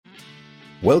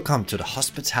Welcome to the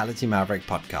Hospitality Maverick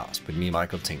podcast with me,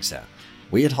 Michael Tingsager.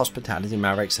 We at Hospitality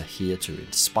Mavericks are here to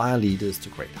inspire leaders to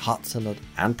create heart-centered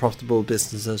and profitable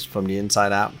businesses from the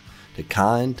inside out, the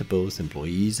kind that both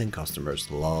employees and customers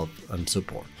love and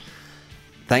support.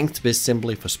 Thanks to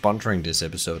BizSimply for sponsoring this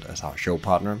episode as our show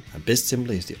partner. And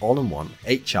BizSimply is the all-in-one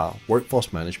HR,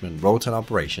 workforce management, road and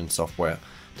operations software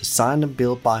designed and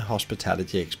built by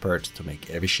hospitality experts to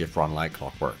make every shift run like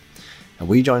clockwork. And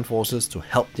we join forces to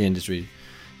help the industry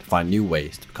to find new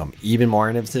ways to become even more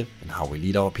innovative in how we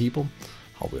lead our people,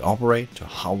 how we operate, to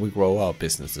how we grow our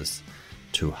businesses,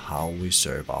 to how we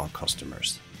serve our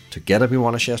customers. Together we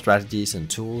want to share strategies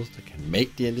and tools that can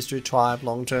make the industry thrive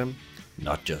long term,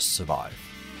 not just survive.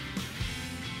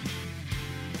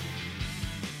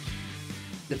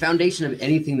 The foundation of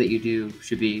anything that you do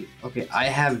should be, okay, I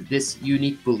have this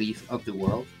unique belief of the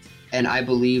world, and I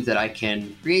believe that I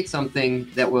can create something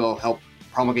that will help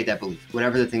promulgate that belief,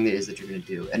 whatever the thing that is that you're going to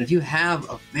do. And if you have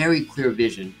a very clear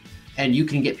vision and you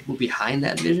can get people behind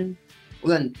that vision,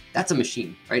 well, then that's a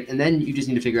machine, right? And then you just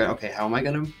need to figure out, okay, how am I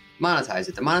going to monetize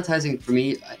it? The monetizing for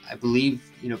me, I believe,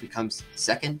 becomes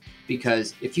second,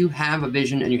 because if you have a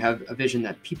vision and you have a vision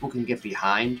that people can get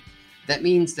behind, that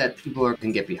means that people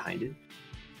can get behind it.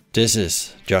 This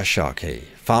is Josh Sharkey,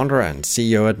 founder and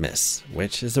CEO at Miss,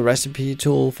 which is a recipe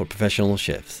tool for professional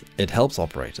chefs. It helps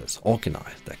operators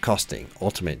organize their costing,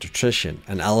 automate nutrition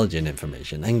and allergen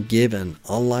information, and give an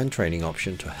online training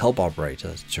option to help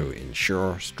operators to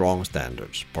ensure strong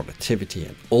standards, productivity,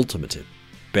 and ultimately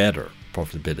better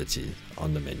profitability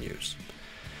on the menus.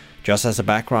 Josh has a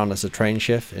background as a trained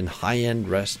chef in high-end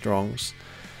restaurants,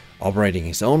 operating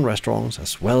his own restaurants,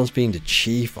 as well as being the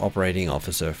chief operating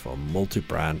officer for a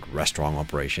multi-brand restaurant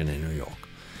operation in New York.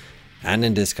 And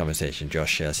in this conversation, Josh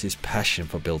shares his passion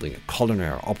for building a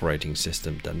culinary operating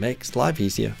system that makes life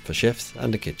easier for chefs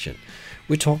and the kitchen.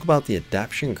 We talk about the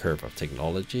adaptation curve of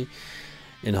technology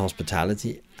in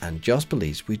hospitality, and Josh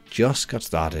believes we just got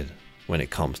started when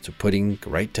it comes to putting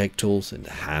great tech tools in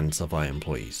the hands of our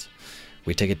employees.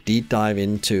 We take a deep dive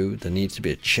into the need to be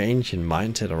a change in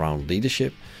mindset around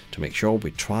leadership to make sure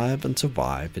we thrive and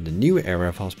survive in the new era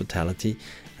of hospitality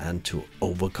and to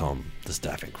overcome the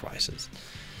staffing crisis.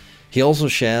 He also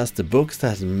shares the books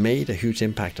that have made a huge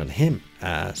impact on him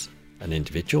as an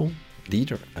individual,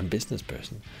 leader and business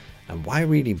person, and why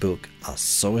reading books are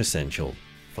so essential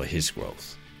for his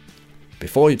growth.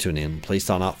 Before you tune in, please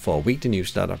sign up for a weekly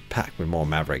newsletter packed with more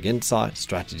Maverick insights,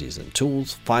 strategies and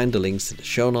tools. Find the links in the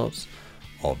show notes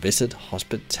or visit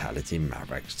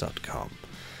hospitalitymavericks.com.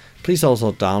 Please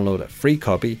also download a free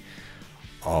copy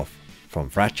of From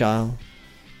Fragile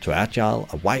to Agile,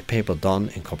 a white paper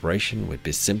done in cooperation with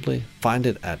BizSimply. Find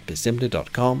it at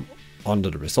bizsimply.com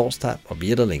under the resource tab or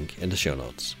via the link in the show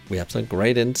notes. We have some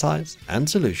great insights and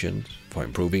solutions for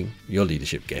improving your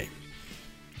leadership game.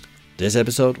 This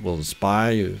episode will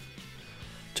inspire you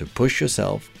to push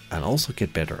yourself and also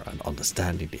get better at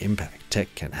understanding the impact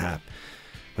tech can have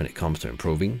when it comes to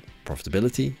improving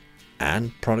profitability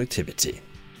and productivity.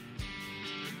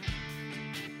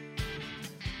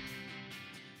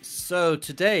 So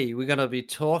today we're going to be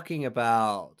talking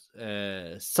about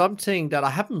something that I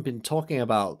haven't been talking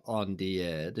about on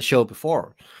the show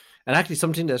before, and actually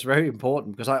something that's very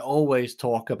important because I always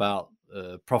talk about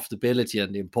profitability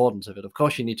and the importance of it. Of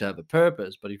course, you need to have a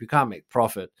purpose, but if you can't make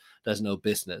profit, there's no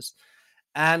business.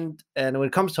 And when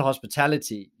it comes to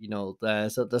hospitality,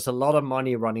 there's a lot of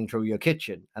money running through your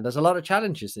kitchen, and there's a lot of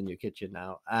challenges in your kitchen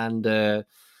now. And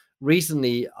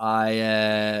recently,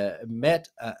 I met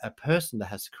a person that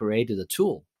has created a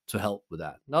tool to help with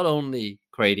that. Not only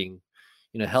creating,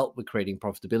 help with creating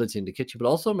profitability in the kitchen, but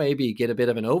also maybe get a bit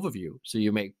of an overview so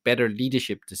you make better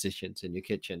leadership decisions in your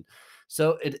kitchen.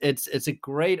 So it's a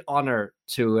great honor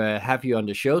to have you on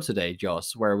the show today,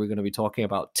 Josh, where we're going to be talking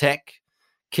about tech,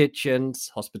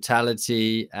 kitchens,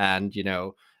 hospitality, and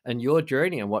your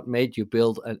journey and what made you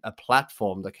build a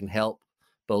platform that can help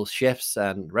both chefs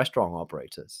and restaurant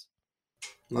operators.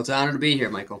 Well, it's an honor to be here,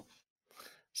 Michael.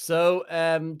 So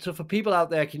for people out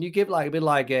there, can you give a bit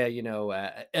like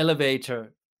a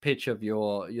elevator pitch of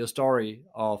your story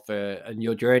of and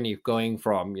your journey going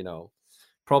from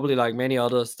probably like many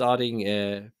others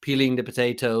starting peeling the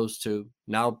potatoes to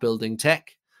now building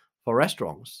tech for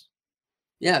restaurants?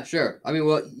 Yeah, sure. I mean,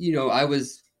 well, I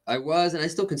was, and I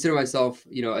still consider myself,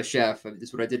 a chef. This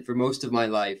is what I did for most of my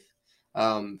life,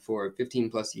 for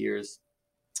 15 plus years.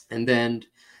 And then,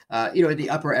 at the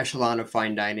upper echelon of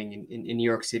fine dining in New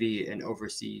York City and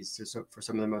overseas, so for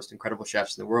some of the most incredible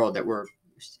chefs in the world that were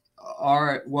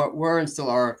and still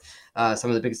are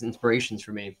some of the biggest inspirations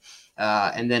for me.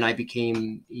 And then I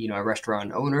became, a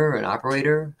restaurant owner and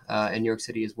operator in New York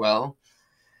City as well.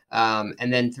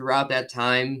 And then throughout that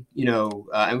time,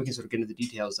 and we can sort of get into the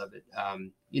details of it,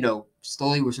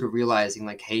 slowly we're sort of realizing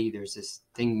like, hey, there's this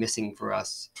thing missing for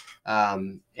us.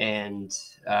 After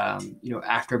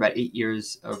about 8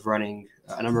 years of running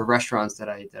a number of restaurants that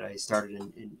I started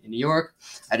in New York,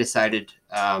 I decided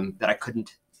that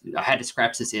I had to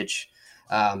scratch this itch.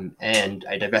 And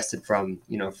I divested from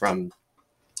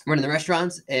running the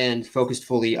restaurants and focused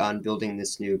fully on building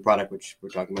this new product, which we're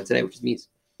talking about today, which is Meez.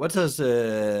 What does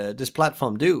this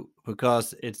platform do?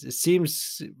 Because it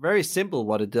seems very simple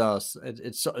what it does.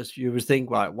 You would think,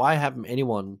 why haven't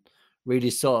anyone really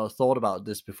thought about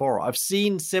this before? I've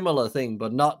seen similar thing,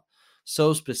 but not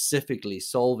so specifically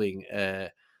solving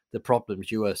the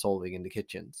problems you are solving in the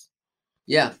kitchens.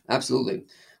 Yeah, absolutely.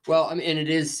 Well, I mean, and it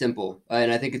is simple,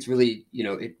 and I think it's really,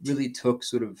 it really took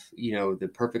sort of,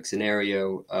 the perfect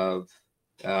scenario of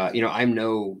I'm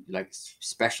no like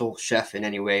special chef in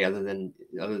any way other than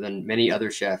many other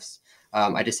chefs.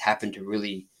 I just happen to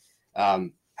really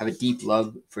have a deep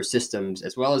love for systems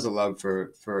as well as a love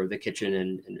for the kitchen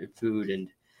and food, and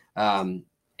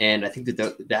I think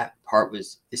that part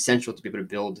was essential to be able to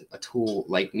build a tool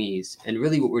like Meez. And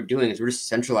really, what we're doing is we're just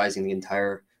centralizing the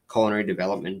entire culinary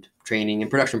development, training,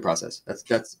 and production process.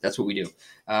 That's what we do.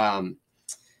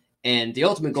 And the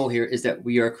ultimate goal here is that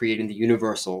we are creating the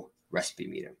universal recipe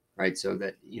medium, right? So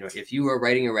that, if you are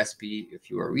writing a recipe, if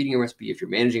you are reading a recipe, if you're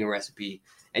managing a recipe,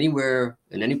 anywhere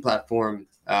in any platform,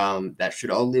 that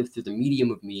should all live through the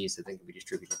medium of Meez that then can be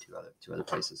distributed to other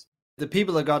places. The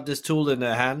people that got this tool in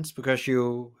their hands, because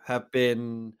you have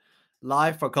been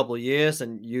live for a couple of years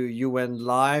and you went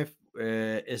live,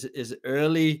 is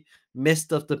early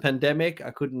midst of the pandemic.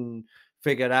 I couldn't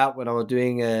figure it out when I was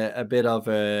doing a bit of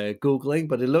Googling,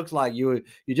 but it looks like you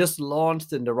just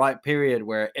launched in the right period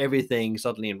where everything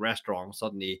suddenly in restaurants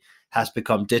suddenly has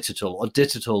become digital, or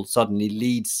digital suddenly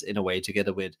leads in a way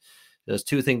together with, there's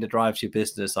two things that drives your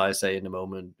business, I say in the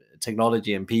moment,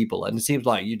 technology and people. And it seems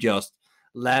like you just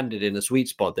landed in a sweet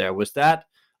spot there. Was that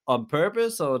on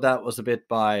purpose, or that was a bit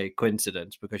by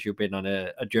coincidence because you've been on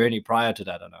a journey prior to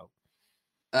that? I know.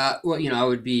 Well, I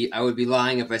would be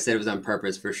lying if I said it was on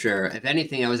purpose, for sure. If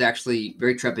anything, I was actually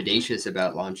very trepidatious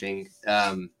about launching.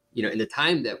 In the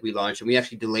time that we launched, and we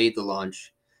actually delayed the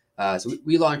launch. So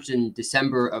we launched in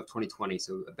December of 2020,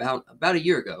 so about a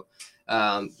year ago.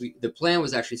 The plan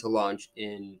was actually to launch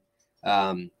in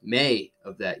May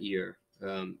of that year,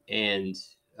 and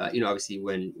obviously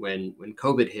when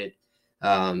COVID hit,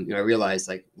 I realized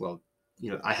like, well,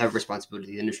 I have responsibility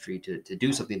to the industry to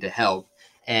do something to help.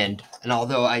 And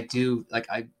although I do, like,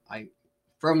 I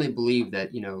firmly believe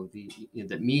that,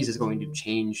 that Meez is going to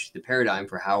change the paradigm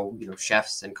for how,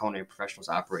 chefs and culinary professionals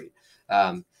operate.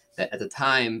 That at the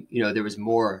time, there was a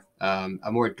more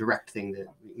direct thing that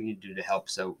we need to do to help.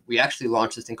 So we actually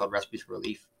launched this thing called Recipes for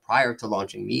Relief prior to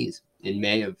launching Meez in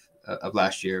May of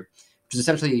last year, which is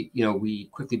essentially, we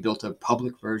quickly built a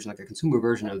public version, like a consumer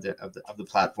version of the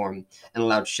platform, and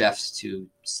allowed chefs to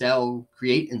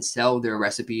create and sell their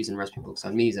recipes and recipe books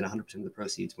on Meez, and 100% of the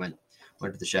proceeds went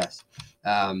to the chefs.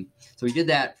 So we did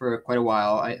that for quite a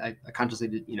while. I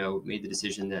consciously made the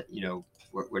decision that,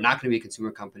 we're not going to be a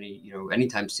consumer company,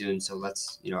 anytime soon. So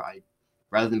let's,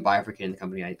 rather than bifurcating the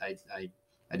company,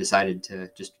 I decided to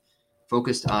just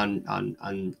focused on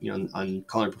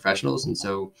culinary professionals, and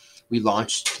so we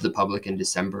launched to the public in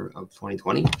December of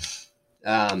 2020.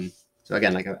 So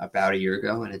again, like about a year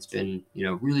ago, and it's been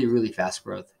really, really fast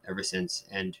growth ever since.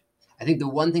 And I think the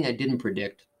one thing I didn't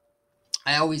predict,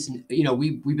 I always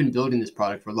we've been building this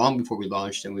product for long before we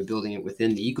launched, and we're building it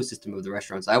within the ecosystem of the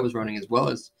restaurants I was running, as well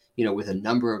as with a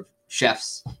number of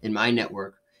chefs in my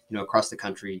network across the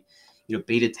country,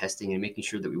 beta testing and making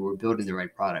sure that we were building the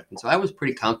right product. And so I was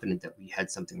pretty confident that we had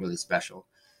something really special.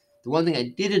 The one thing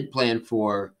I didn't plan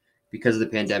for because of the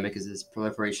pandemic is this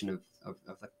proliferation of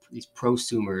like these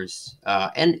prosumers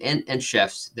and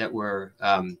chefs that were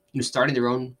starting their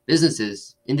own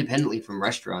businesses independently from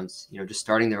restaurants, just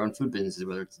starting their own food businesses,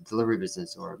 whether it's a delivery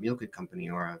business or a meal kit company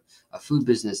or a food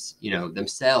business,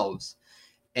 themselves.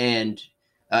 And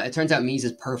it turns out Meez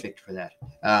is perfect for that,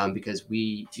 because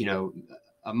we,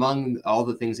 among all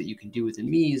the things that you can do within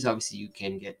Meez, obviously you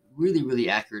can get really, really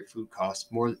accurate food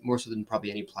costs, more so than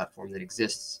probably any platform that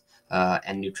exists,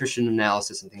 and nutrition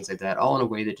analysis and things like that, all in a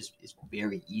way that just is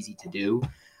very easy to do.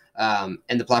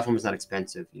 And the platform is not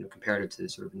expensive, comparative to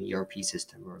sort of an ERP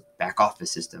system or back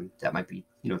office system that might be,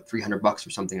 $300 or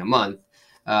something a month,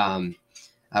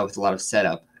 with a lot of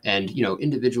setup. And,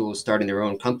 individuals starting their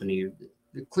own company,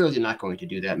 they're clearly not going to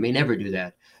do that, may never do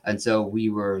that. And so we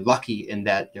were lucky in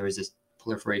that there was this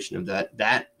proliferation of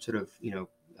that sort of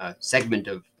segment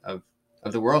of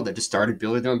of the world that just started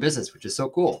building their own business, which is so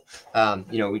cool.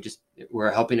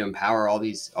 We're helping to empower all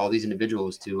these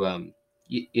individuals to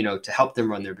to help them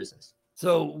run their business.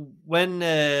 So when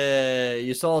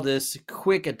you saw this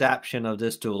quick adaptation of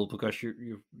this tool, because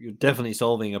you're definitely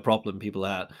solving a problem people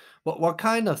had, what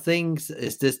kind of things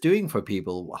is this doing for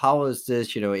people? How is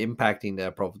this impacting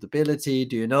their profitability?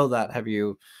 Do you know that? Have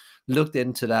you looked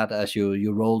into that as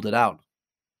you rolled it out?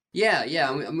 Yeah.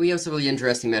 We have some really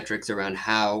interesting metrics around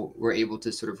how we're able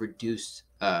to sort of reduce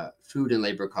food and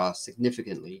labor costs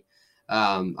significantly.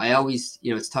 I always,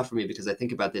 it's tough for me because I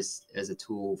think about this as a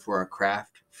tool for our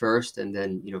craft first, and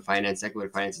then, finance, equity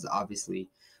finance is obviously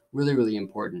really, really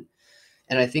important.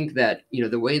 And I think that,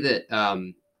 the way that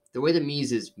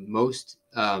Mies is most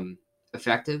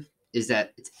effective is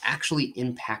that it's actually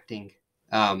impacting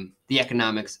the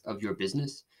economics of your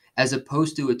business, as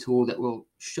opposed to a tool that will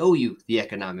show you the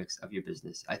economics of your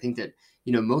business. I think that,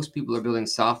 most people are building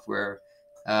software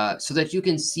so that you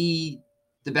can see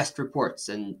the best reports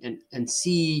and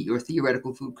see your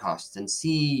theoretical food costs and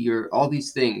see your all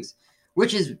these things,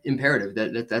 which is imperative.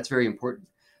 That's very important.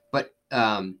 But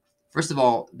first of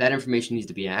all, that information needs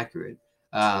to be accurate.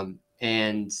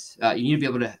 And you need to be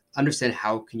able to understand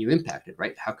how can you impact it,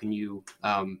 right? How can you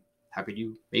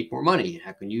make more money?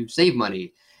 How can you save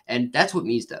money? And that's what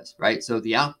Mies does, right? So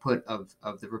the output of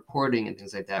the reporting and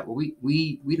things like that. Well,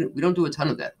 we don't do a ton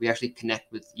of that. We actually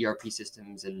connect with ERP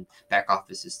systems and back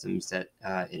office systems that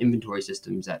inventory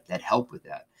systems that help with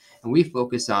that. And we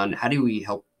focus on how do we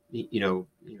help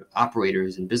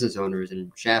operators and business owners and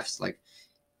chefs like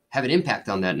have an impact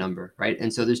on that number, right?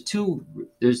 And so I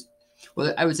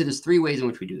would say there's three ways in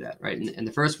which we do that, right? And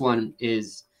the first one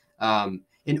is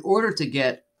in order to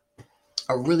get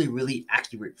a really, really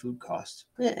accurate food cost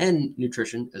and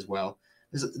nutrition as well,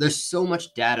 there's so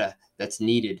much data that's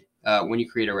needed when you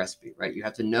create a recipe, right? You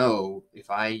have to know if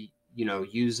I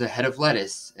use a head of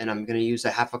lettuce and I'm going to use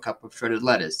a half a cup of shredded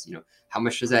lettuce, how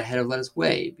much does that head of lettuce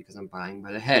weigh because I'm buying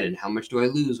by the head, and how much do I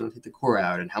lose when I take the core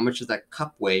out, and how much does that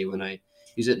cup weigh when I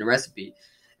use it in a recipe.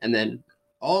 And then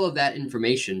all of that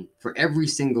information for every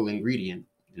single ingredient,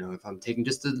 if I'm taking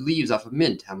just the leaves off of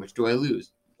mint, how much do I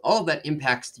lose? All of that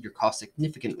impacts your cost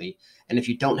significantly. And if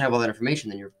you don't have all that information,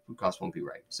 then your food cost won't be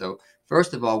right. So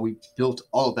first of all, we built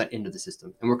all of that into the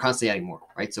system, and we're constantly adding more,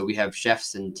 right? So we have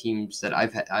chefs and teams that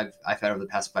I've had over the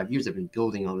past 5 years have been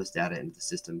building all this data into the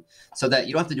system so that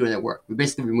you don't have to do any of that work. We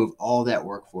basically remove all that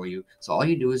work for you. So all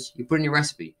you do is you put in your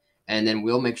recipe, and then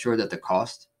we'll make sure that the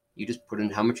cost, you just put in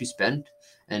how much you spent,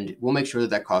 and we'll make sure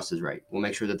that cost is right. We'll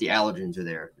make sure that the allergens are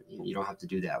there. You don't have to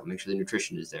do that. We'll make sure the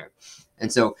nutrition is there. And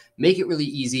so make it really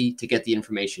easy to get the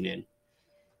information in.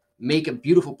 Make a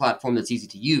beautiful platform that's easy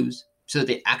to use so that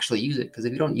they actually use it. Because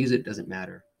if you don't use it, it doesn't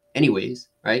matter anyways,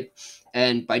 right?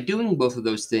 And by doing both of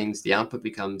those things, the output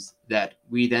becomes that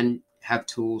we then have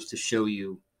tools to show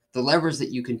you the levers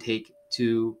that you can take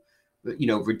to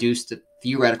reduce the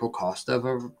theoretical cost of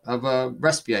a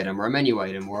recipe item or a menu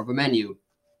item or of a menu.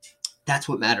 That's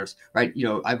what matters, right?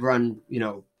 I've run,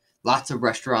 lots of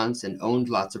restaurants and owned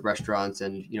lots of restaurants,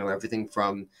 and, everything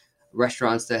from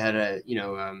restaurants that had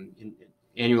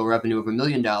annual revenue of $1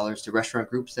 million to restaurant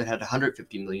groups that had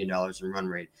 $150 million in run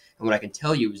rate. And what I can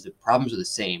tell you is the problems are the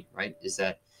same, right? Is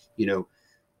that,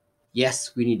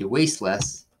 yes, we need to waste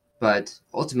less, but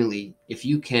ultimately, if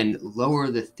you can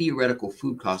lower the theoretical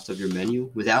food cost of your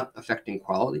menu without affecting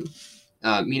quality,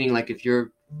 meaning like if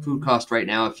your food cost right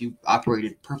now, if you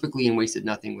operated perfectly and wasted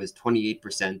nothing, was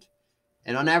 28%,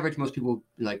 and on average, most people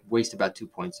like waste about 2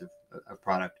 points of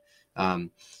product,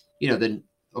 then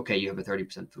okay, you have a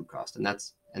 30% food cost, and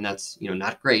that's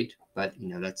not great, but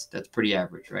that's pretty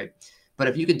average, right? But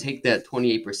if you can take that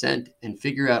 28% and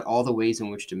figure out all the ways in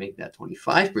which to make that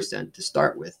 25% to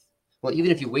start with, well,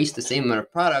 even if you waste the same amount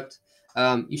of product,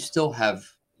 you still have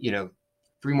 3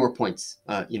 more points,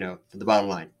 for the bottom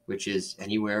line, which is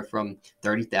anywhere from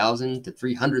 $30,000 to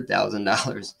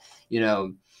 $300,000,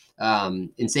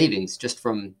 in savings just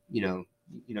from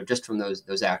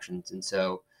those actions. And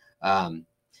so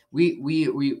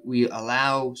we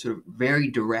allow sort of very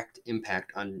direct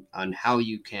impact on how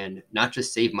you can not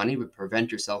just save money but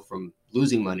prevent yourself from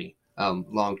losing money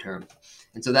long term.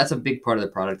 And so that's a big part of the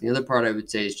product. The other part I would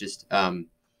say is just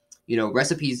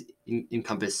recipes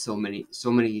encompass so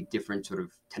many different sort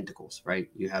of tentacles, right?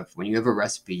 When you have a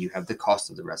recipe, you have the cost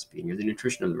of the recipe, and you have the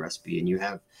nutrition of the recipe, and you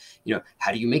have,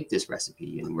 how do you make this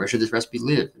recipe, and where should this recipe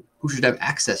live? Who should have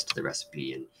access to the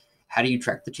recipe, and how do you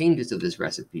track the changes of this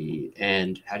recipe,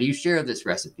 and how do you share this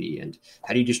recipe, and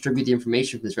how do you distribute the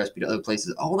information from this recipe to other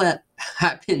places? All that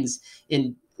happens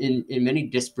in many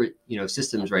disparate,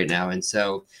 systems right now. And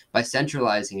so by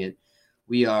centralizing it,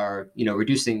 we are,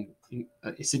 reducing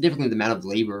significantly the amount of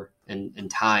labor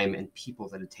and time and people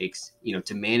that it takes,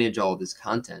 to manage all of this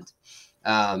content.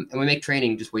 And we make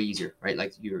training just way easier, right?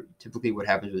 Like typically what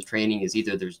happens with training is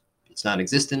either it's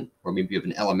non-existent, or maybe you have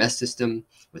an LMS system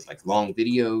with like long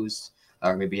videos,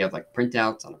 or maybe you have like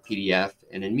printouts on a PDF.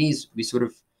 And in Meez,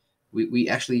 we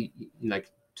actually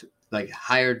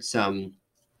hired some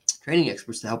training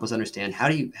experts to help us understand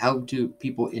how do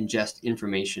people ingest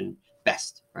information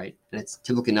best, right? And it's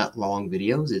typically not long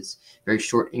videos; it's very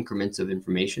short increments of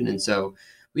information. And so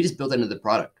we just built that into the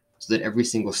product so that every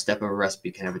single step of a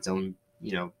recipe can have its own,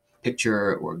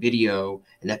 picture or video,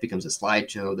 and that becomes a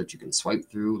slideshow that you can swipe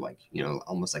through, like,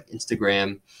 almost like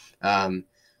Instagram,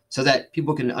 so that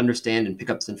people can understand and pick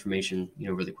up this information,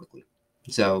 really quickly.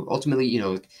 So ultimately,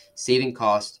 saving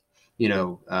cost,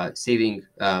 saving,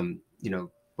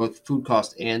 both food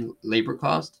cost and labor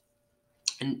cost,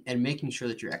 and making sure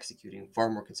that you're executing far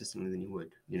more consistently than you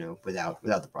would, without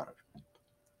the product.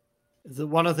 The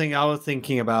one thing I was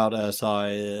thinking about as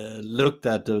I looked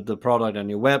at the product on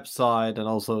your website and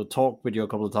also talked with you a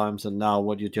couple of times, and now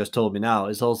what you just told me now,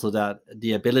 is also that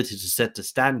the ability to set the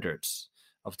standards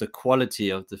of the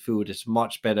quality of the food is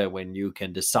much better when you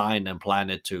can design and plan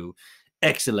it to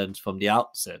excellence from the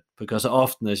outset. Because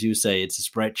often, as you say, it's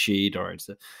a spreadsheet or it's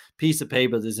a piece of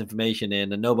paper, there's information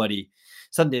in, and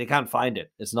suddenly they can't find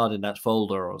it. It's not in that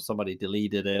folder, or somebody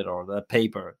deleted it, or that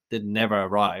paper didn't never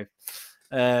arrive.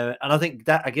 And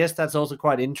I guess that's also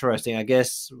quite interesting. I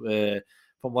guess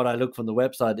from what I look from the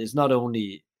website, it's not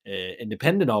only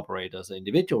independent operators,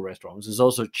 individual restaurants, it's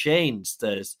also chains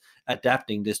that's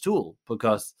adapting this tool,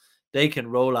 because they can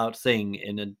roll out thing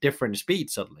in a different speed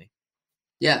suddenly.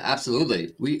 Yeah,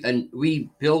 absolutely. When we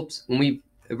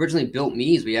originally built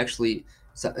Meez, we actually,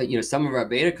 some of our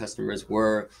beta customers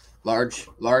were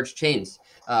large chains,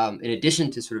 in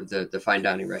addition to sort of the fine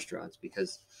dining restaurants,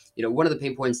 because one of the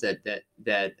pain points that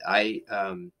I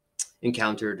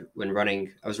encountered when I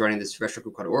was running this restaurant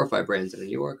group called Orify Brands in New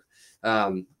York.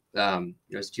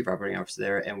 As chief operating officer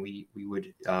there, and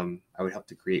I would help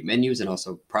to create menus and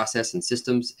also process and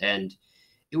systems. And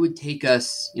it would take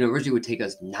us, originally it would take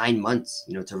us 9 months,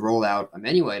 to roll out a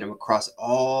menu item across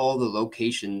all the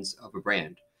locations of a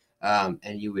brand.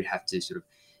 And you would have to sort of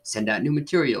send out new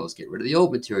materials, get rid of the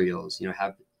old materials,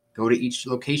 go to each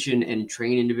location and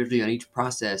train individually on each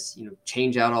process,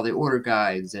 change out all the order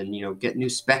guides, and, get new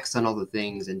specs on all the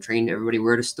things, and train everybody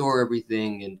where to store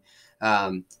everything. And,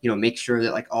 make sure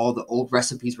that like all the old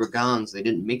recipes were gone, so they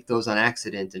didn't make those on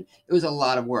accident. And it was a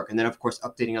lot of work. And then of course,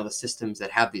 updating all the systems that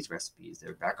have these recipes,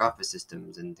 their back office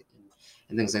systems and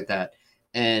things like that.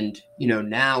 And,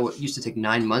 now what used to take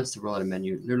 9 months to roll out a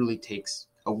menu literally takes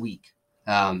a week,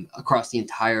 across the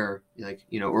entire,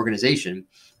 organization,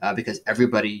 because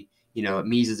everybody,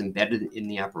 Meez is embedded in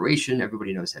the operation.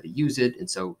 Everybody knows how to use it. And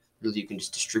so really you can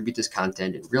just distribute this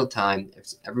content in real time.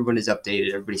 Everyone is updated.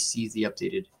 Everybody sees the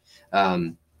updated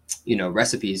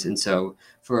recipes. And so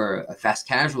for a fast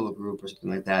casual group or something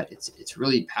like that, it's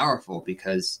really powerful,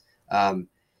 because,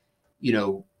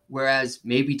 whereas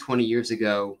maybe 20 years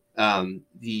ago,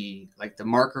 the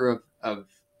marker of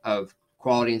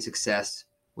quality and success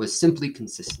was simply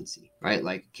consistency, right?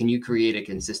 Like, can you create a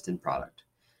consistent product?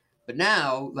 But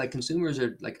now, like, consumers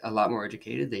are like a lot more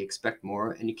educated. They expect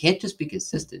more, and you can't just be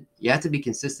consistent. You have to be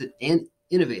consistent and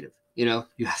innovative. You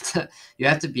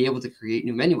have to be able to create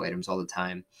new menu items all the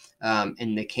time,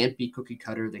 and they can't be cookie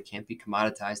cutter. They can't be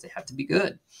commoditized. They have to be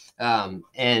good. And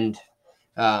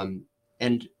the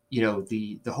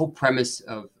whole premise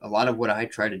of a lot of what I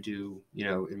try to do,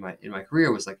 in my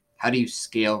career, was like, how do you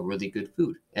scale really good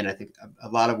food? And I think a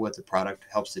lot of what the product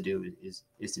helps to do is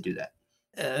to do that.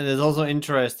 And it's also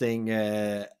interesting,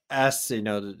 as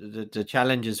the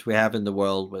challenges we have in the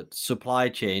world with supply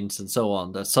chains and so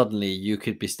on, that suddenly you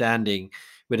could be standing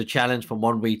with a challenge from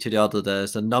one week to the other.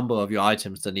 There's a number of your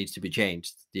items that needs to be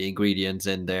changed, the ingredients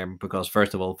in there, because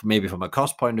first of all, maybe from a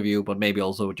cost point of view, but maybe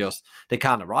also just they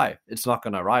can't arrive. It's not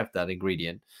going to arrive, that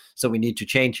ingredient. So we need to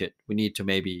change it. We need to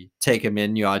maybe take a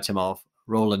menu item off,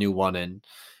 roll a new one in.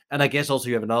 And I guess also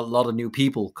you have a lot of new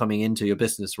people coming into your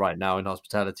business right now in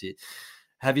hospitality.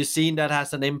 Have you seen that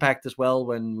has an impact as well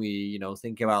when we,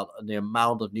 think about the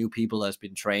amount of new people that's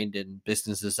been trained in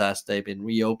businesses as they've been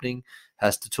reopening?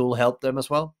 Has the tool helped them as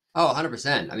well? Oh,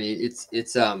 100%. I mean, it's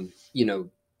the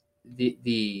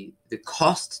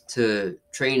cost to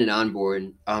train and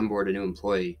onboard a new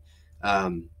employee,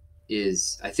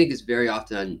 is very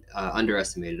often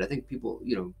underestimated. I think people,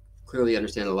 clearly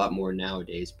understand a lot more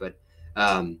nowadays, but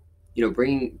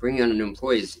bringing on a new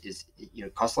employee is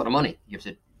costs a lot of money.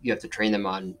 You have to train them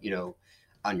on,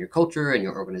 on your culture and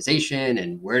your organization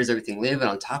and where does everything live, and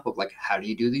on top of like how do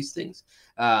you do these things.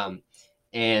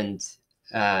 And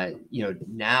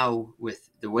now with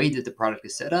the way that the product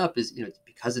is set up is,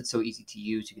 because it's so easy to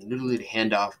use, you can literally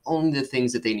hand off only the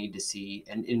things that they need to see,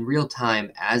 and in real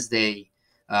time as they're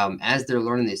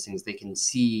learning these things, they can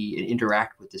see and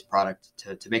interact with this product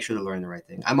to make sure they're learning the right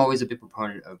thing. I'm always a big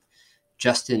proponent of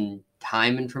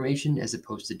just-in-time information as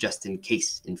opposed to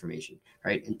just-in-case information,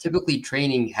 right? And typically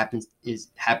training happens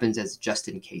as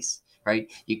just-in-case, right?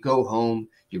 You go home,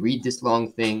 you read this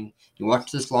long thing, you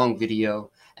watch this long video,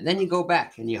 and then you go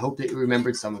back and you hope that you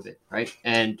remembered some of it, right?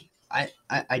 And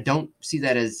I don't see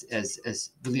that as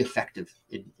really effective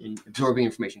in absorbing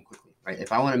information quickly, right?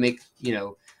 If I want to make,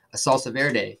 a salsa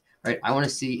verde, right? I want to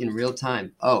see in real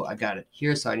time. Oh, I got it.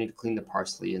 Here's how I need to clean the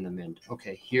parsley and the mint.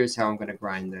 Okay, here's how I'm going to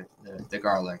grind the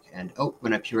garlic. And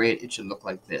when I puree it, it should look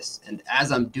like this. And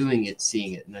as I'm doing it,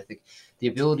 seeing it. And I think the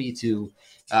ability to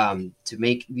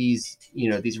make these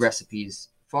recipes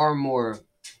far more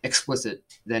explicit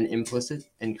than implicit,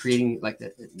 and creating like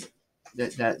that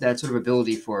sort of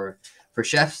ability for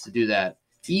chefs to do that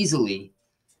easily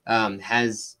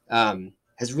has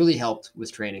really helped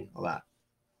with training a lot.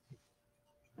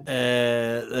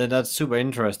 That's super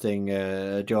interesting,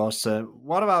 Josh.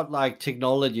 What about like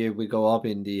technology? We go up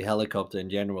in the helicopter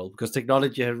in general, because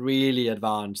technology has really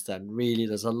advanced, and really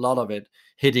there's a lot of it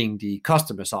hitting the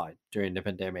customer side during the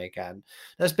pandemic, and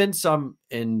there's been some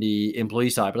in the employee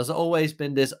side, but there's always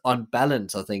been this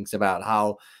unbalance of things about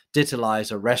how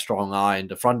digitalized a restaurant are in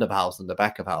the front of house and the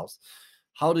back of house.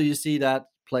 How do you see that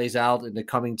plays out in the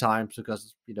coming times?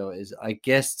 Because I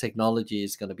guess technology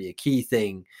is going to be a key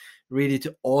thing really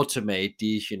to automate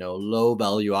these, low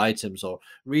value items or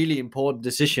really important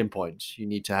decision points you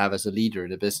need to have as a leader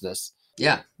in a business.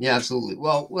 Yeah, absolutely.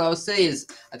 Well, what I would say is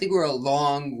I think we're a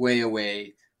long way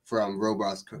away from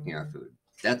robots cooking our food.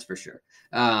 That's for sure.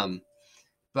 But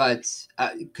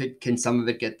can some of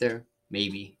it get there?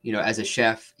 Maybe. As a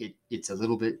chef, it's a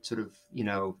little bit sort of,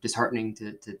 disheartening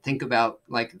to think about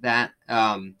like that.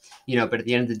 But at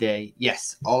the end of the day,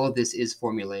 yes, all of this is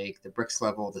formulaic. The Brix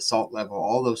level, the salt level,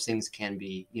 all those things can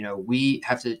be, we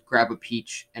have to grab a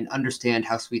peach and understand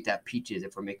how sweet that peach is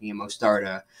if we're making a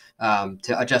mostarda,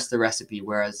 to adjust the recipe.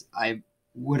 Whereas I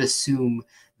would assume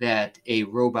that a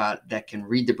robot that can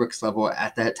read the Brix level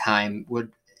at that time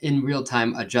would in real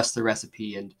time adjust the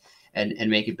recipe and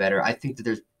make it better. I think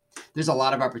that there's a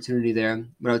lot of opportunity there.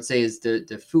 What I would say is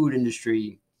the food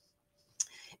industry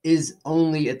is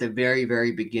only at the very,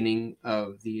 very beginning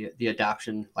of the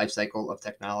adoption life cycle of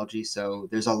technology. So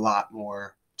there's a lot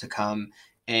more to come.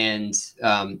 And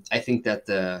I think that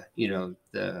the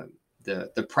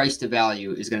price to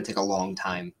value is going to take a long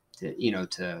time to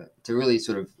really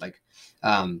sort of like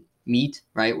meet,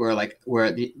 right? Where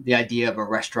the idea of a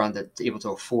restaurant that's able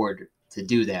to afford to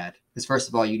do that. Because first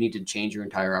of all, you need to change your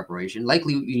entire operation.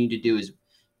 Likely what you need to do is,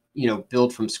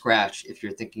 build from scratch if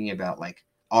you're thinking about like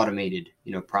automated,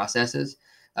 processes.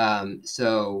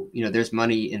 So, there's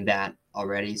money in that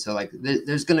already. So like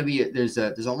there's going to be, there's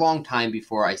a long time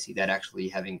before I see that actually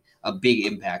having a big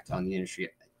impact on the industry.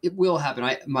 It will happen.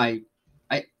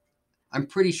 I'm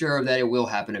pretty sure that it will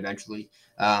happen eventually.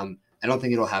 I don't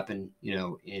think it'll happen,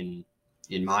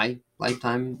 in my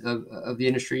lifetime of the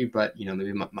industry, but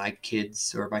maybe my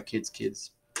kids or my kids'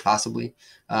 kids possibly.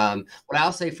 What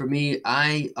I'll say for me,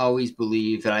 I always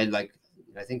believe, and I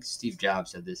think Steve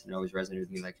Jobs said this and it always resonated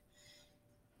with me, like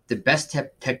the best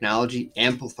technology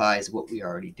amplifies what we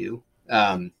already do.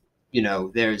 It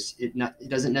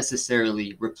doesn't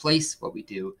necessarily replace what we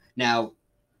do. Now,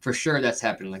 for sure that's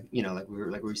happened. Like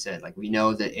we said, like we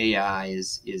know that AI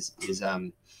is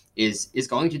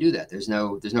going to do that. There's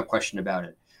no question about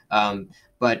it.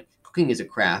 But cooking is a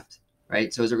craft,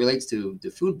 right? So as it relates to the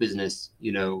food business,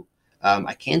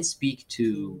 I can't speak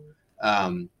to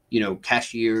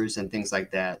cashiers and things like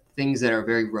that. Things that are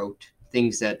very rote,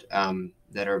 things that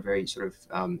are very sort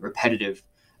of repetitive.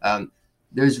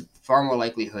 There's far more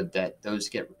likelihood that those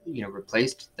get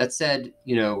replaced. That said,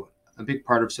 a big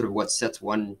part of sort of what sets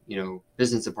one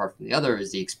business apart from the other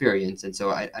is the experience. And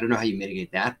so I don't know how you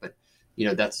mitigate that, but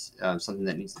that's something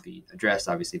that needs to be addressed,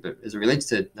 obviously. But as it relates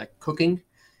to like cooking,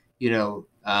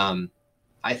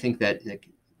 I think that like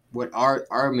what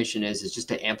our mission is just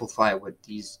to amplify what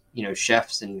these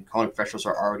chefs and culinary professionals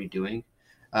are already doing,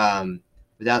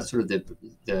 without sort of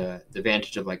the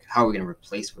advantage of like how are we going to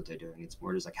replace what they're doing. It's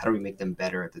more just like how do we make them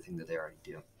better at the thing that they already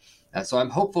do. So I'm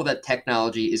hopeful that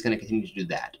technology is going to continue to do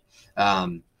that,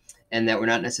 and that we're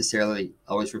not necessarily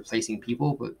always replacing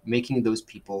people, but making those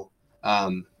people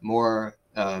more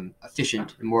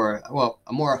efficient and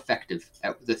more effective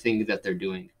at the thing that they're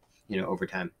doing over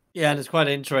time. Yeah, and it's quite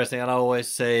interesting. And I always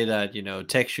say that,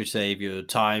 tech should save you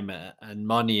time and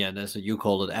money, and as you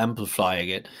call it, amplifying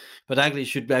it. But actually,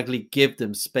 should actually give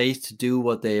them space to do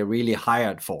what they are really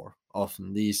hired for.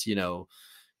 Often, these,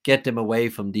 get them away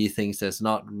from these things that's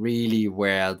not really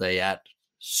where they add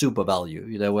super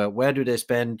value. Where do they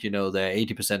spend, their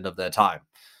 80% of their time?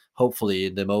 Hopefully,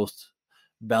 in the most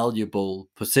valuable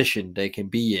position they can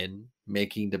be in,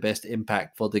 making the best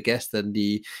impact for the guest and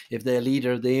if they're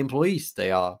leader, the employees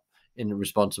they are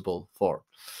responsible for.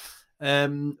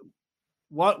 Um,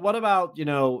 what about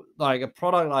like a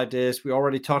product like this? We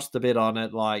already touched a bit on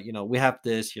it. Like we have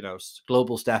this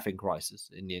global staffing crisis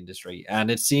in the industry, and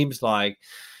it seems like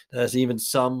there's even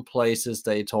some places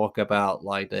they talk about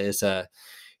like there's an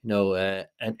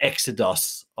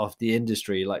exodus of the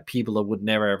industry, like people that would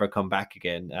never ever come back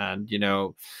again. And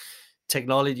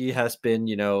technology has been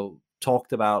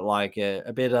talked about like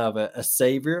a bit of a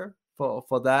savior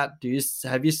for that.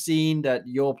 Have you seen that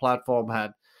your platform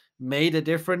had made a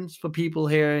difference for people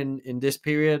here in this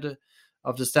period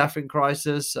of the staffing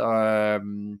crisis? Have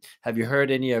you heard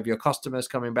any of your customers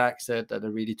coming back said that it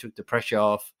really took the pressure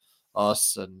off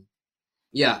us? And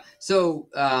Yeah. So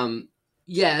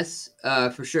yes,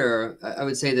 for sure. I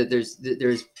would say that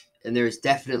there's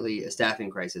definitely a staffing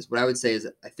crisis. What I would say is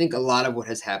I think a lot of what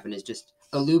has happened is just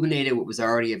illuminated what was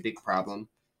already a big problem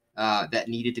that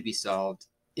needed to be solved,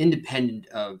 independent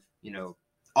of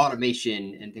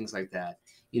automation and things like that.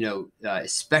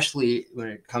 Especially when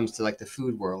it comes to like the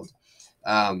food world,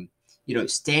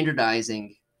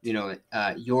 standardizing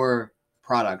your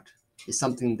product is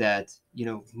something that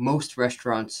most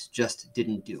restaurants just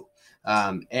didn't do.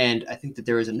 And I think that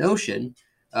there is a notion,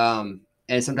 and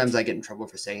sometimes I get in trouble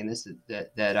for saying this,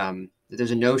 that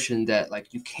there's a notion that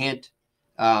like you can't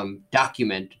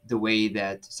document the way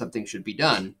that something should be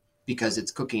done because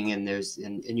it's cooking and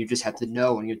and you just have to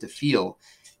know and you have to feel.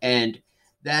 And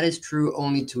that is true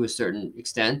only to a certain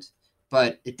extent,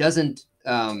 but it doesn't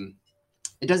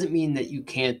mean that you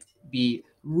can't be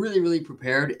really, really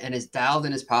prepared and as dialed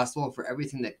in as possible for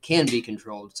everything that can be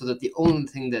controlled, so that the only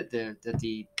thing that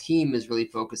the team is really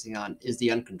focusing on is the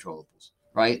uncontrollables,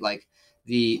 right? Like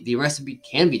the recipe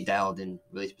can be dialed in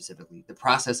really specifically. The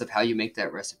process of how you make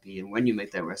that recipe and when you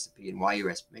make that recipe and why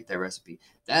you make that recipe,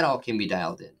 that all can be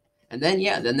dialed in. And then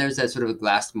then there's that sort of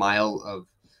last mile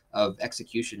of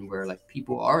execution where like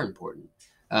people are important.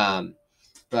 Um,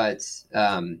 but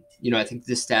I think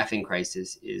this staffing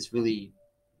crisis is really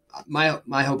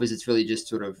my hope is it's really just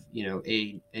sort of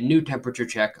a new temperature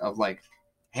check of like,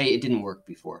 hey, it didn't work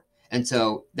before, and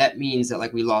so that means that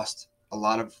like we lost a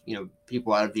lot of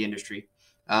people out of the industry,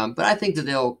 but I think that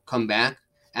they'll come back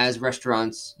as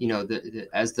restaurants,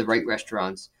 as the right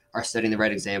restaurants are setting the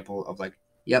right example of like,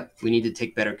 yep, we need to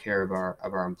take better care of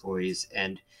our employees,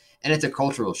 and it's a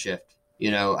cultural shift.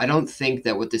 I don't think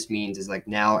that what this means is like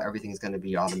now everything's going to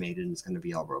be automated and it's going to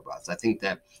be all robots. I think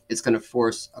that it's going to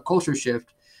force a culture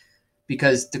shift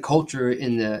because the culture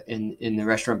in the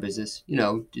restaurant business,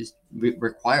 just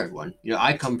required one.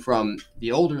 I come from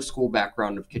the older school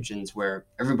background of kitchens where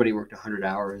everybody worked 100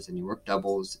 hours and you worked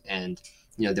doubles, and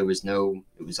there was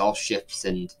it was all shifts,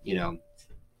 and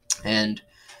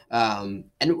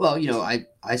well,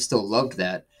 I still loved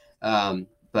that.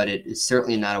 But it is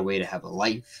certainly not a way to have a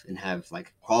life and have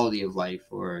like quality of life,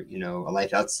 or a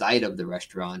life outside of the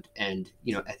restaurant. And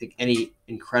I think any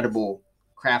incredible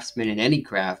craftsman in any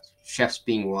craft, chefs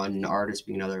being one and artists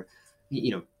being another,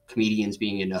 comedians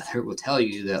being another, will tell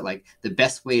you that like the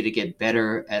best way to get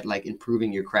better at like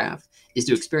improving your craft is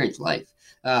to experience life.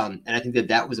 And I think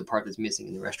that was a part that's missing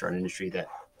in the restaurant industry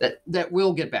that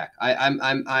will get back.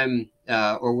 I'm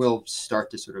or will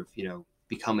start to sort of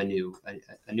become a new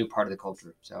part of the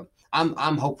culture. So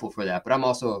I'm hopeful for that, but I'm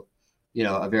also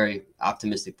a very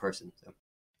optimistic person. So.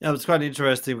 yeah, it's quite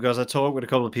interesting because I talked with a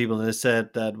couple of people and they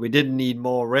said that we didn't need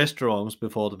more restaurants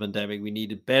before the pandemic. We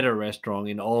needed better restaurant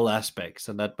in all aspects,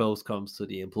 and that both comes to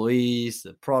the employees,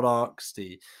 the products,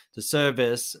 the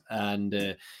service,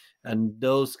 and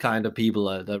those kind of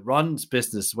people that runs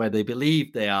business where they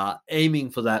believe they are aiming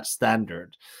for that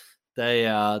standard. They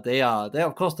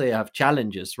of course they have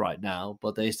challenges right now,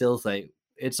 but they still say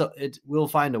it we'll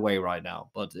find a way right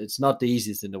now, but it's not the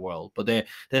easiest in the world. But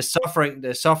they're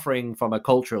suffering from a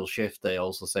cultural shift. They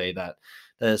also say that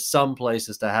there's some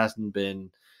places that hasn't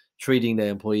been treating their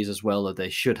employees as well that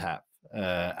they should have,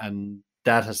 and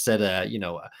that has set a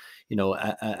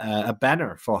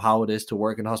banner for how it is to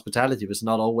work in hospitality. It's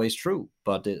not always true,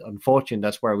 but unfortunately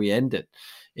that's where we ended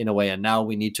in a way, and now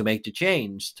we need to make the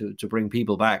change to bring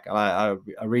people back. I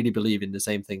really believe in the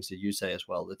same things that you say as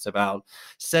well. It's about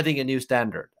setting a new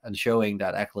standard and showing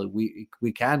that actually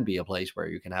we can be a place where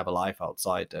you can have a life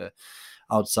outside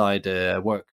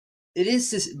work. It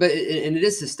is, and it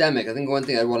is systemic. I think one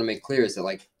thing I want to make clear is that,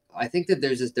 like, I think that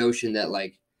there's this notion that,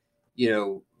 like,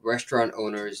 restaurant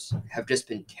owners have just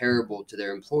been terrible to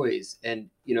their employees. And,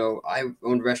 I've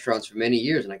owned restaurants for many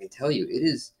years, and I can tell you, it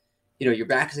is, your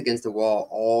back is against the wall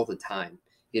all the time,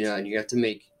 and you have to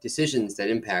make decisions that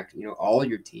impact, all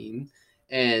your team.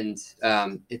 And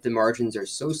if the margins are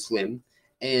so slim,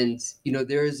 and,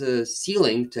 there's a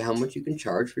ceiling to how much you can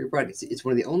charge for your product. It's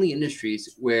one of the only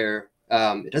industries where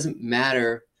it doesn't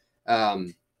matter,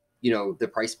 the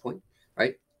price point,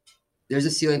 right? There's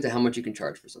a ceiling to how much you can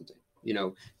charge for something,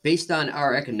 based on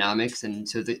our economics. And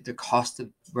so the cost of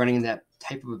running that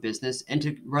type of a business, and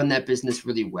to run that business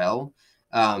really well,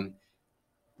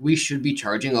 we should be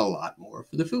charging a lot more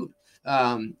for the food.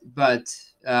 But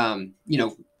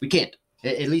we can't,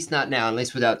 at least not now,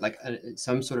 unless without like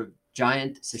some sort of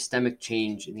giant systemic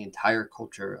change in the entire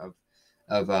culture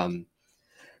of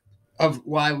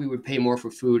why we would pay more for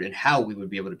food and how we would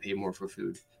be able to pay more for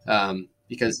food.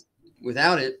 Because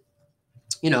without it,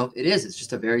 it's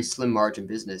just a very slim margin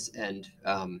business, and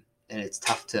it's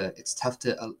tough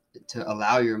to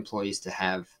allow your employees to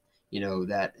have,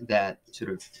 that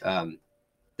sort of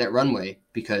that runway,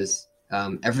 because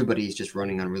everybody is just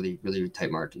running on really, really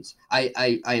tight margins.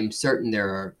 I am certain there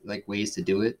are like ways to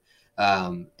do it,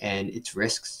 and it's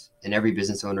risks, and every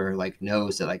business owner like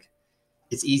knows that, like,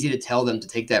 it's easy to tell them to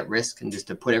take that risk and just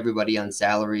to put everybody on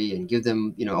salary and give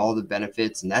them, all the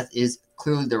benefits. And that is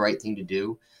clearly the right thing to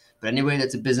do. But anybody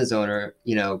that's a business owner,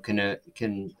 can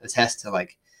attest to,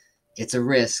 like, it's a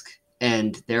risk,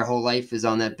 and their whole life is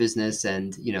on that business.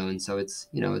 And, and so it's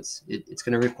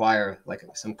going to require like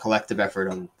some collective effort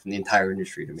from the entire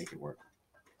industry to make it work.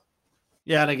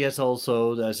 Yeah. And I guess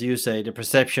also, as you say, the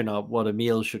perception of what a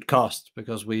meal should cost,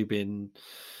 because we've been,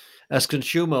 as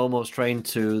consumer, almost trained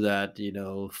to that,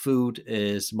 food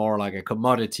is more like a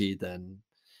commodity than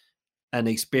an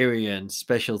experience,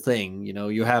 special thing.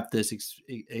 You have this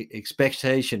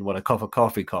expectation what a cup of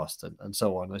coffee costs, and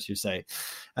so on, as you say.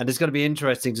 And it's going to be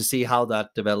interesting to see how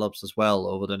that develops as well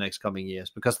over the next coming years,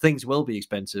 because things will be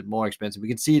more expensive. We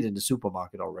can see it in the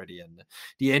supermarket already, and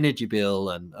the energy bill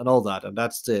and all that. And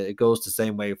it goes the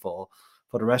same way for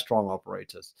the restaurant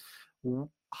operators.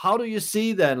 How do you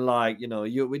see then, like,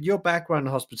 you with your background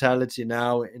in hospitality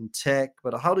now in tech,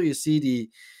 but how do you see the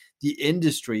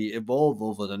industry evolve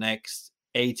over the next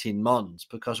 18 months?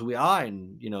 Because we are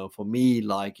in, for me,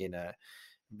 like in a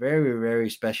very, very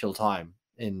special time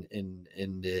in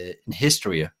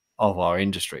history of our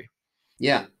industry.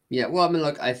 Yeah. Well, I mean,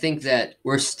 look, I think that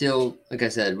we're still, like I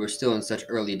said, we're still in such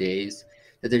early days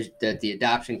that the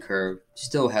adoption curve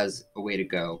still has a way to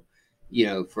go,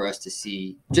 for us to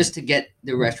see, just to get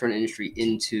the restaurant industry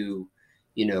into,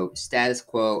 status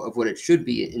quo of what it should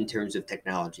be in terms of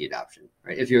technology adoption,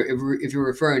 right? If you're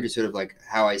referring to sort of like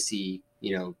how I see,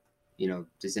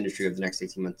 this industry over the next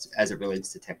 18 months as it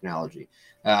relates to technology.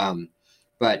 I've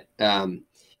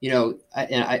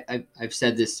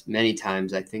said this many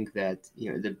times. I think that,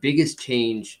 the biggest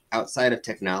change outside of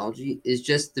technology is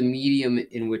just the medium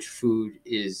in which food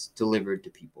is delivered to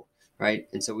people. Right.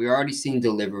 And so we're already seeing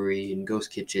delivery and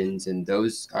ghost kitchens, and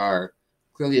those are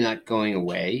clearly not going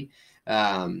away.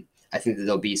 I think that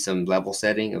there'll be some level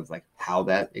setting of like how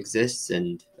that exists,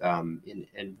 and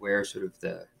where sort of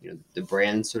the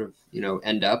brands sort of,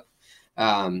 end up.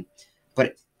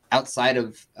 But outside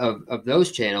of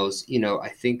those channels, I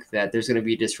think that there's going to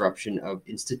be disruption of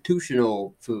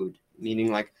institutional food,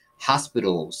 meaning like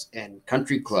hospitals and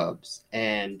country clubs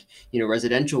and,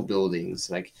 residential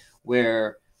buildings, like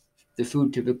where the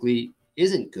food typically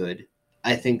isn't good.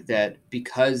 I think that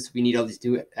because we need all these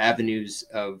new avenues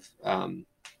of where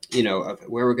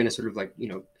we're going to sort of like,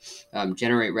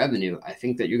 generate revenue, I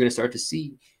think that you're going to start to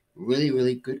see really,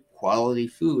 really good quality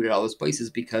food at all those places,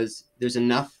 because there's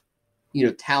enough,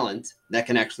 talent that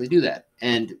can actually do that.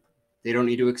 And they don't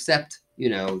need to accept,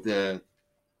 the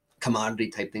commodity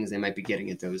type things they might be getting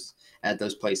at those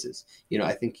places.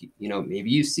 I think, maybe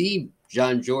you see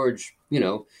Jean-Georges,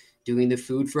 doing the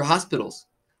food for hospitals.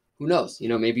 Who knows?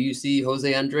 Maybe you see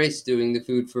Jose Andres doing the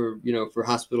food for, for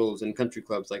hospitals and country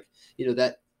clubs, like,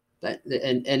 that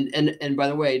and by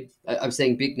the way, I'm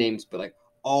saying big names, but like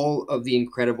all of the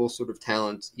incredible sort of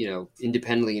talent,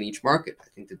 independently in each market. I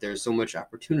think that there's so much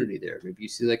opportunity there. Maybe you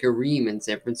see like a Reem in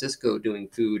San Francisco doing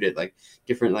food at like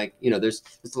different, like, there's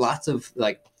lots of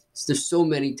like, there's so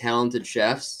many talented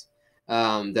chefs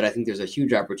that I think there's a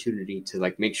huge opportunity to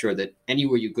like make sure that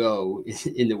anywhere you go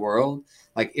in the world,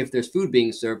 like if there's food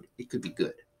being served, it could be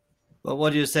good. But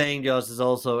what you're saying, Josh, is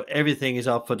also everything is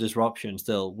up for disruption.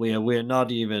 Still, we're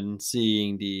not even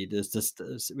seeing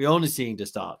we're only seeing the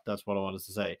start. That's what I wanted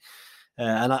to say,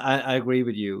 and I agree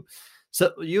with you.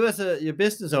 So you as your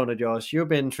business owner, Josh, you've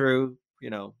been through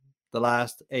the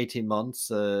last 18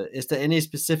 months. Is there any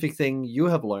specific thing you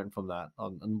have learned from that,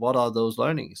 and what are those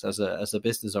learnings as a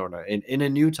business owner in a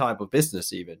new type of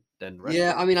business, even than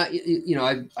Yeah, restaurant?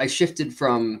 I mean, I shifted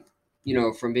from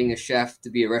from being a chef to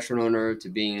be a restaurant owner to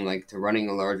being like to running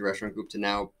a large restaurant group to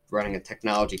now running a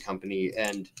technology company,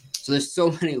 and so there's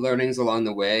so many learnings along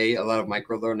the way, a lot of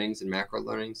micro learnings and macro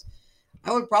learnings.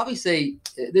 I would probably say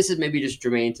this is maybe just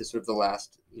germane to sort of the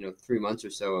last 3 months or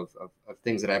so of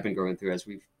things that I've been going through as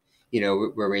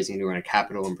we're raising new round of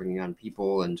capital and bringing on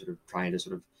people and sort of trying to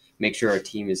sort of make sure our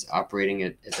team is operating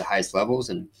at the highest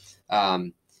levels. And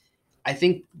I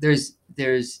think there's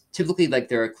typically like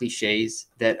there are cliches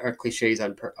that are cliches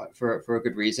for a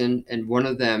good reason, and one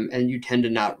of them, and you tend to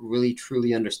not really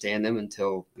truly understand them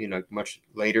until much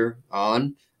later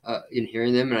on in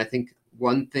hearing them. And I think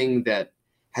one thing that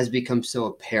has become so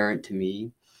apparent to me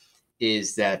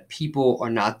is that people are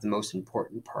not the most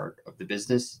important part of the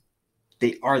business.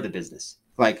 They are the business.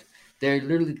 Like they're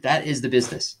literally that is the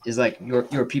business. Is like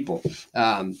your people.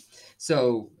 Um,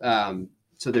 so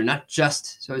they're not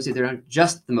just. So I would say they're not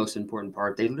just the most important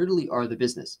part. They literally are the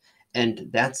business, and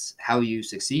that's how you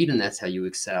succeed, and that's how you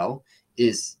excel.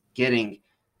 Is getting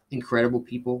incredible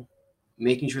people,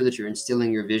 making sure that you're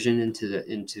instilling your vision and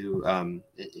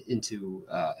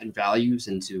values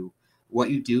into what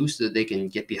you do so that they can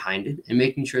get behind it, and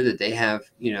making sure that they have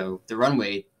the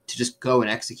runway to just go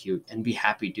and execute and be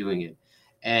happy doing it.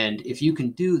 And if you can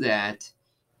do that,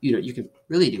 you can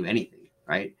really do anything,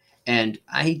 right? And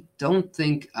I don't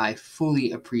think I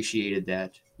fully appreciated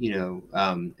that,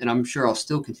 and I'm sure I'll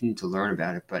still continue to learn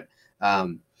about it, but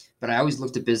I always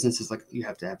looked at businesses like you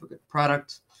have to have a good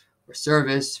product or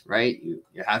service, right? You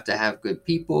have to have good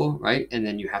people, right? And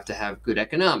then you have to have good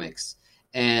economics.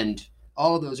 And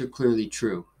all of those are clearly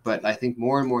true. But I think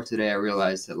more and more today, I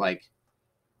realize that like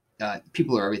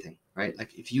people are everything, right?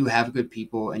 Like if you have good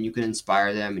people and you can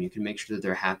inspire them and you can make sure that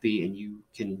they're happy and you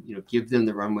can, give them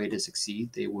the runway to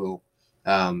succeed, they will.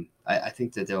 I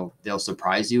think that they'll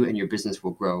surprise you, and your business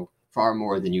will grow far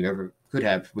more than you ever could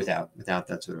have without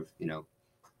that sort of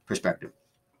perspective.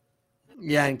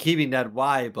 Yeah, and keeping that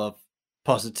vibe of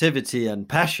positivity and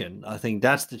passion, I think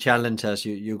that's the challenge as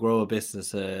you grow a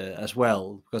business as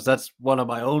well. Because that's one of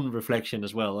my own reflection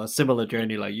as well. A similar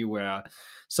journey like you, where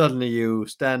suddenly you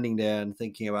standing there and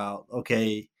thinking about,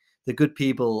 okay, the good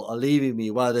people are leaving me.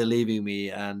 Why are they leaving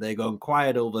me? And they're going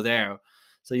quiet over there.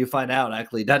 So you find out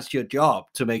actually that's your job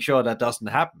to make sure that doesn't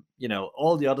happen.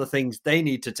 All the other things they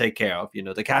need to take care of,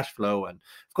 the cash flow. And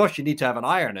of course, you need to have an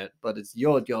eye on it, but it's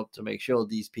your job to make sure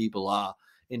these people are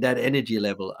in that energy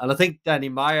level. And I think Danny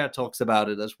Meyer talks about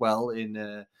it as well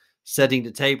in setting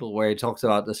the table, where he talks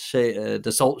about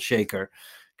the salt shaker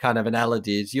kind of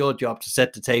analogy. It's your job to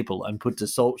set the table and put the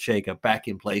salt shaker back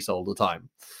in place all the time.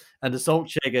 And the salt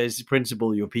shaker is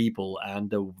principle your people and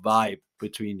the vibe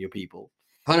between your people.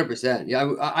 100%.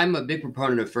 Yeah, I'm a big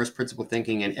proponent of first principle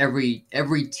thinking, and every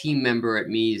team member at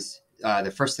Me's,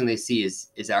 the first thing they see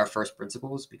is our first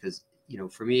principles, because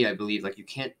for me, I believe like you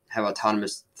can't have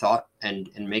autonomous thought and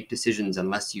make decisions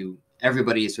unless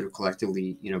everybody is sort of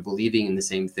collectively believing in the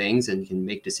same things and can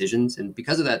make decisions, and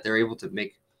because of that, they're able to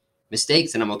make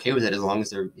mistakes, and I'm okay with it as long as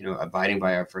they're abiding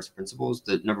by our first principles.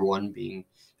 The number one being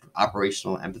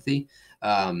operational empathy,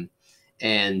 and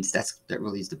that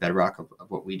really is the bedrock of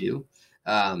what we do.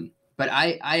 But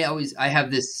I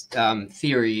have this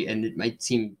theory, and it might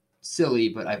seem silly,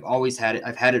 but I've always had it.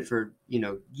 I've had it for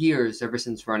years, ever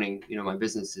since running my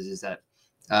businesses. Is that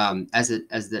as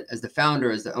the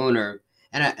founder, as the owner,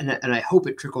 and I hope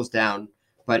it trickles down,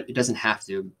 but it doesn't have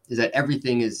to. Is that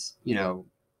everything is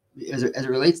as it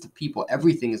relates to people,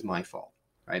 everything is my fault,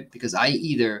 right? Because I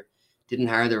either didn't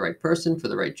hire the right person for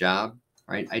the right job,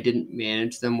 right? I didn't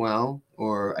manage them well,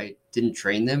 or I didn't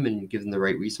train them and give them the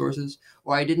right resources,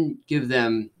 or I didn't give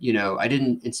them, I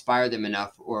didn't inspire them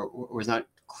enough, or was not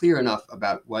clear enough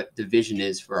about what the vision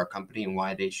is for our company and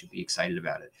why they should be excited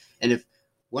about it. And if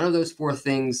one of those four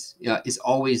things is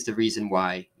always the reason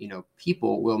why,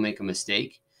 people will make a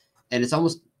mistake, and it's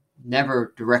almost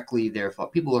never directly their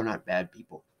fault. People are not bad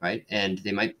people, right? And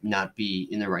they might not be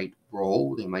in the right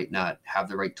role. They might not have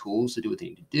the right tools to do what they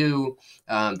need to do.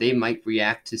 They might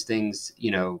react to things,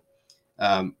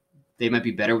 they might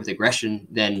be better with aggression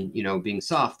than, being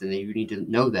soft, and you need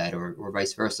to know that, or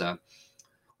vice versa.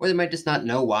 or they might just not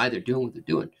know why they're doing what they're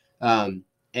doing. Um,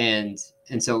 and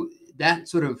so that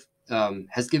sort of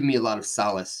has given me a lot of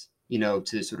solace,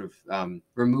 to sort of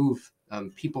remove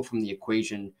people from the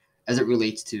equation as it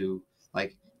relates to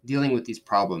like dealing with these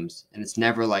problems. And it's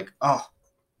never like, oh,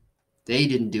 they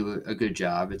didn't do a good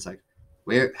job. It's like,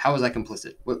 how was I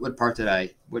complicit? What part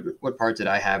did what part did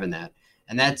I have in that?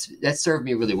 And that served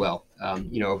me really well,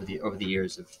 over the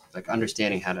years of like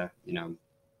understanding how to,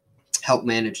 help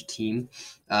manage a team,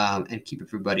 and keep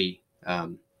everybody,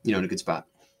 in a good spot.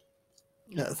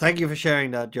 Yeah, thank you for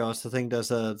sharing that, Josh. I think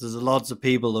there's lots of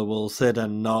people that will sit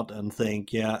and nod and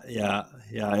think, yeah.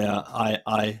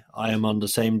 I am on the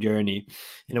same journey,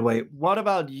 in a way. What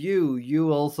about you?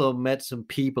 You also met some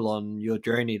people on your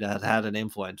journey that had an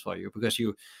influence for you, because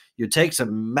you take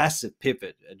some massive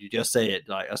pivot, and you just say it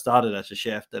like, I started as a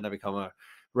chef, then I become a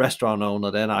restaurant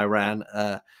owner, then I ran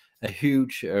a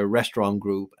huge restaurant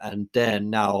group, and then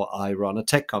now I run a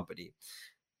tech company.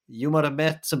 You might have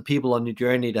met some people on your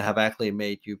journey that have actually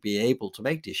made you be able to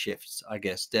make these shifts. I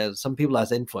guess there's some people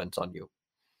has influence on you.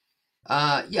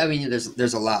 Yeah, I mean,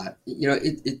 there's a lot.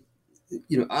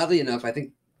 Oddly enough, I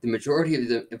think the majority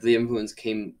of the influence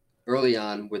came early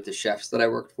on with the chefs that I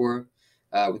worked for,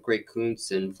 with Greg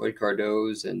Kuntz and Floyd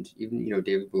Cardoz, and even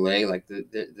David Boulay. Like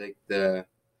the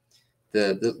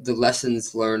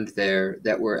lessons learned there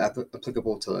that were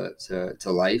applicable to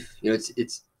life.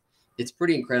 It's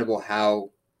pretty incredible how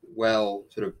well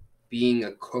sort of being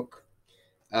a cook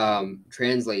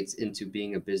translates into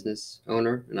being a business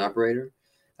owner and operator.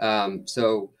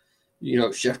 So,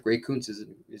 Chef Greg Kuntz is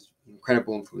an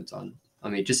incredible influence on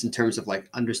me, just in terms of like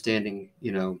understanding,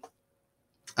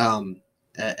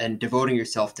 and devoting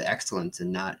yourself to excellence,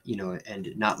 and not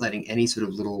letting any sort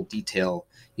of little detail,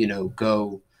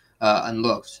 go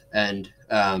unlooked. And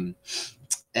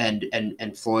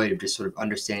Floyd, of just sort of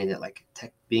understanding that like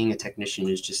being a technician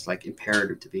is just like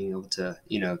imperative to being able to,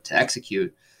 to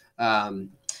execute.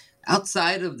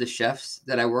 Outside of the chefs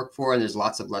that I work for, and there's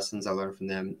lots of lessons I learned from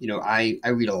them. I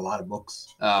read a lot of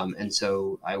books, and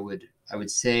so I would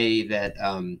say that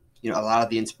a lot of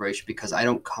the inspiration, because I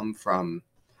don't come from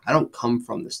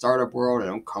the startup world, I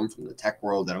don't come from the tech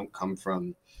world, I don't come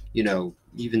from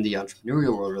even the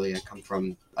entrepreneurial world. Really, I come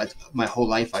from my whole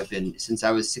life. Since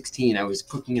I was 16, I was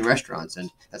cooking in restaurants, and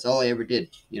that's all I ever did.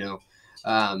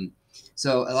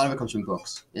 So a lot of it comes from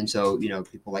books, and so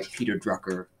people like Peter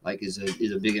Drucker is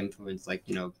a big influence.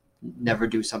 Never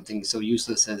do something so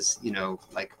useless as never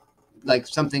do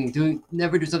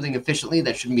something efficiently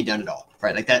that shouldn't be done at all,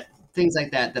 right? Like that, things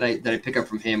like that I pick up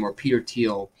from him, or Peter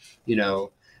Thiel. The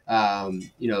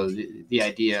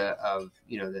idea of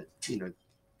that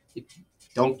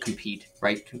don't compete,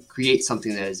 right? Create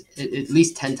something that is at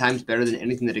least 10 times better than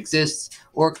anything that exists,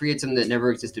 or create something that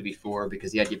never existed before,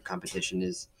 because the idea of competition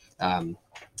is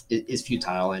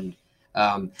futile. And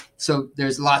so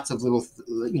there's lots of little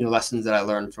lessons that I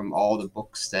learned from all the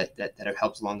books that have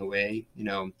helped along the way.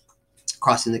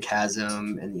 Crossing the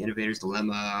Chasm, and The Innovator's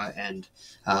Dilemma, and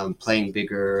Playing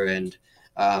Bigger, and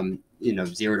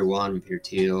 0 to 1 with Peter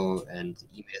Thiel, and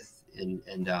E-Myth, and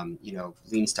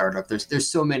Lean Startup. There's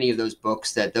so many of those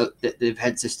books that they've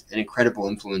had just an incredible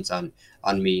influence on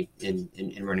me in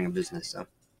running a business.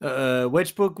 So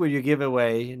which book would you give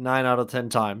away 9 out of 10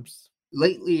 times?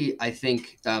 Lately, I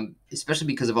think, especially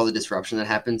because of all the disruption that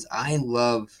happens, I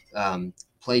love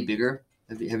Play Bigger.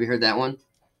 Have you heard that one?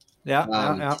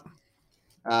 Yeah.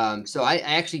 So I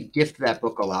actually gift that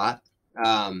book a lot,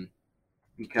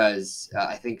 because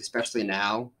I think, especially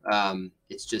now,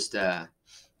 it's just the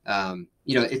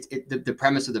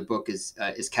premise of the book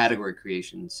is category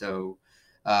creation. So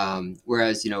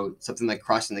whereas something like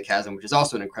Crossing the Chasm, which is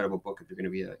also an incredible book if you're going to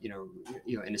be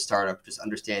in a startup, just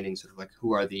understanding sort of like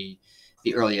who are the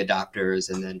early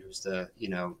adopters, and then who's the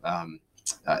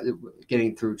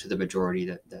getting through to the majority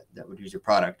that would use your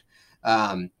product.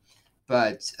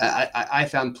 But I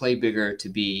found Play Bigger to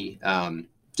be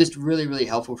just really, really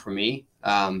helpful for me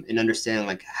in understanding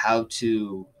like how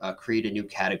to create a new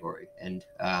category, and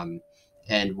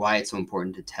why it's so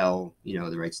important to tell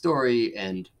the right story,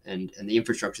 and the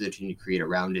infrastructure that you need to create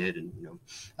around it. And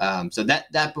so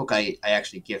that book I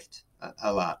actually gift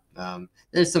a lot.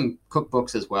 There's some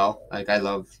cookbooks as well. Like I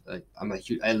love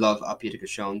Appia de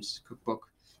Cochon's cookbook.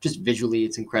 Just visually,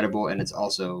 it's incredible, and it's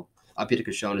also Appia de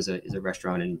Cochon is a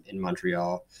restaurant in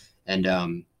Montreal, and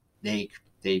they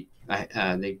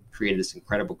created this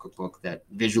incredible cookbook that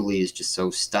visually is just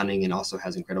so stunning, and also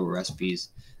has incredible recipes.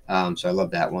 So I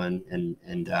love that one, and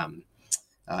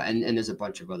there's a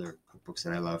bunch of other cookbooks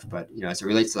that I love. But as it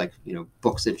relates to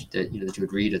books that you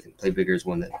would read, I think Play Bigger is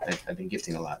one that I've been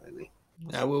gifting a lot lately.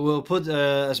 We will put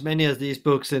as many of these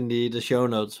books in the show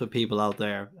notes for people out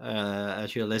there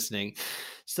as you're listening.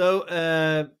 So,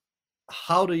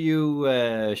 how do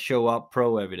you show up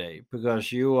pro every day?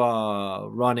 Because you are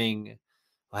running,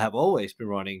 or have always been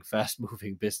running fast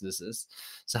moving businesses.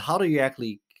 So, how do you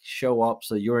actually show up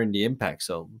so you're in the impact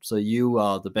zone? So, you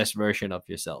are the best version of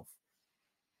yourself?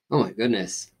 Oh my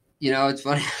goodness. It's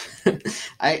funny.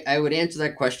 I would answer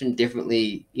that question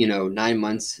differently, 9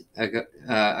 months ago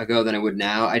than I would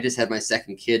now. I just had my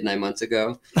second kid 9 months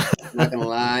ago. I'm not gonna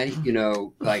lie,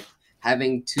 like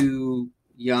having two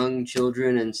young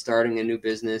children and starting a new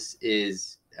business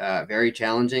is very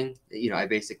challenging. I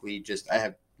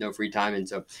have no free time, and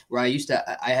so where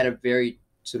I had a very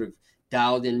sort of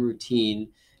dialed in routine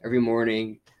every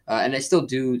morning, and I still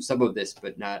do some of this,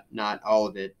 but not all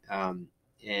of it.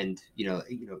 And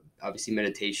obviously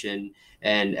meditation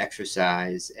and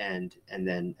exercise, and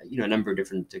then a number of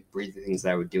different like, breathing things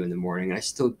that I would do in the morning. And I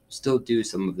still do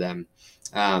some of them.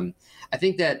 I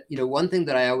think that one thing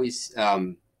that I always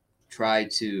try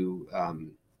to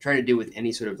do with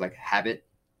any sort of like habit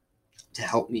to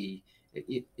help me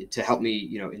in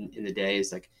the day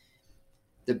is like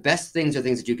the best things are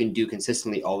things that you can do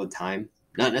consistently all the time,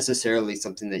 not necessarily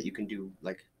something that you can do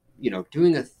like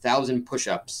doing 1,000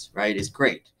 push-ups, right, is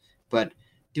great, but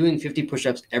doing 50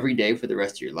 push-ups every day for the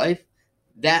rest of your life,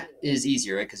 that is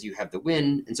easier, right? Because you have the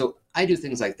win. And so I do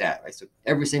things like that, right? So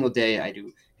every single day I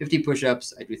do 50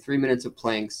 push-ups, I do 3 minutes of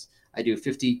planks, I do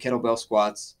 50 kettlebell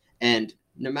squats, and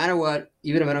no matter what,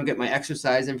 even if I don't get my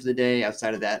exercise in for the day,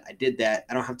 outside of that, I did that.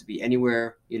 I don't have to be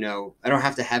anywhere, I don't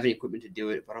have to have any equipment to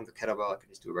do it. If I don't have the kettlebell, I can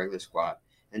just do a regular squat.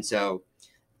 And so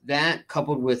that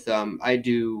coupled with I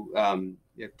do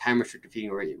time restricted feeding,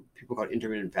 or people call it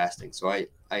intermittent fasting. So I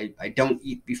don't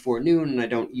eat before noon and I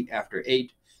don't eat after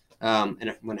 8. And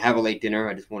if I'm going to have a late dinner,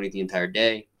 I just won't eat the entire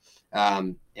day.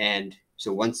 And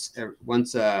so once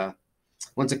a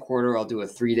quarter, I'll do a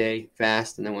 3-day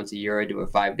fast, and then once a year, I do a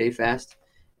 5-day fast.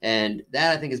 And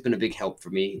that I think has been a big help for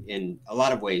me in a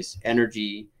lot of ways,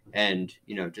 energy and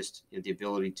just the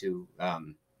ability to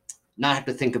not have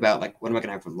to think about like what am I going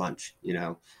to have for lunch,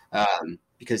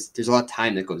 because there's a lot of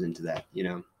time that goes into that,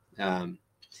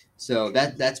 so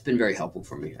that's been very helpful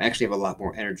for me. I actually have a lot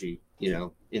more energy,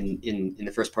 in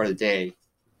the first part of the day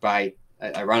by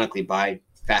ironically by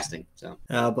fasting. So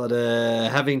But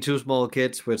having two small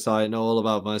kids, which I know all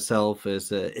about myself,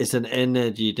 is an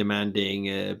energy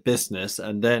demanding business,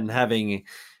 and then having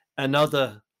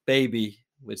another baby,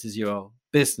 which is your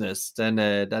business, then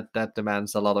that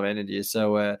demands a lot of energy.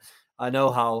 So I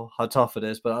know how tough it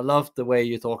is, but I love the way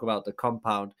you talk about the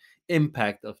compound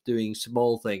impact of doing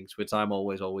small things, which I'm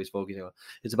always focusing on.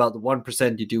 It's about the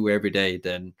 1% you do every day,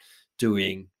 then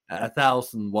doing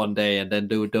 1,000 one day, and then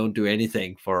don't do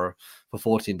anything for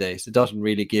 14 days. It doesn't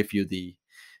really give you the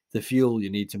fuel you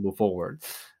need to move forward.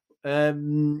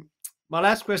 Um, my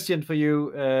last question for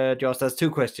you, Josh. There's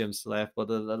two questions left, but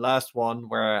the last one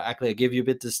where actually I give you a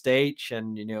bit the stage,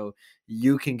 and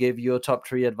you can give your top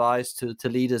 3 advice to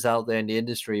leaders out there in the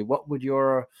industry. What would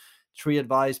your 3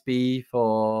 advice be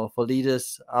for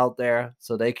leaders out there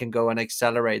so they can go and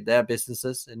accelerate their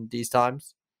businesses in these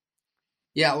times?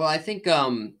 yeah, well, I think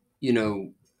I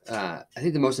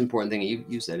think the most important thing,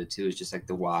 you said it too, is just like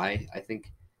the why. I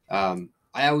think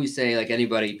I always say, like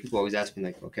anybody, people always ask me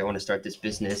like, okay, I want to start this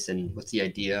business and what's the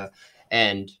idea?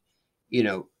 And you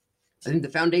know I think the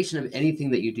foundation of anything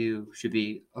that you do should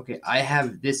be, okay, I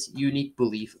have this unique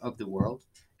belief of the world,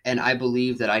 and I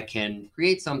believe that I can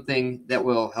create something that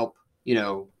will help,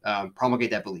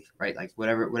 promulgate that belief, right? Like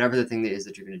whatever the thing that is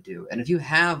that you're going to do. And if you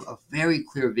have a very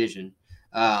clear vision,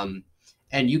 um,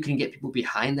 and you can get people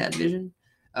behind that vision,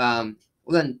 well,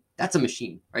 then that's a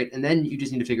machine, right? And then you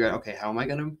just need to figure out, okay, how am I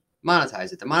going to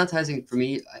monetize it? The monetizing for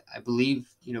me, I believe,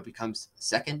 becomes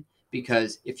second,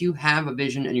 because if you have a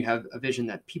vision and you have a vision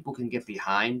that people can get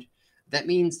behind, that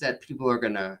means that people are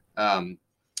gonna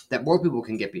that more people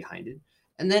can get behind it,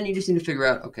 and then you just need to figure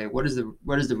out, okay, what is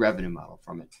the revenue model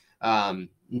from it.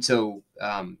 And so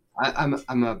I'm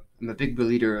a big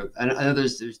believer of, I know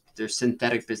there's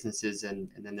synthetic businesses, and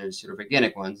then there's sort of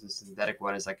organic ones. And synthetic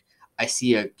one is like, I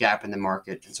see a gap in the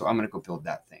market, and so I'm going to go build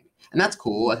that thing. And that's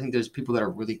cool. I think there's people that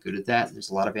are really good at that. There's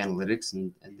a lot of analytics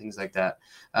and things like that.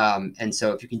 And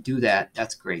so if you can do that,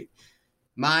 that's great.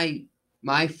 My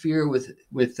fear with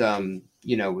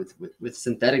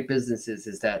synthetic businesses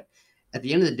is that at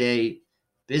the end of the day,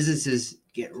 businesses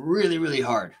get really, really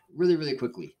hard, really, really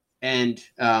quickly. And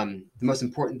the most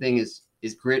important thing is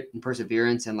grit and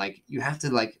perseverance. And like, you have to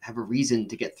like have a reason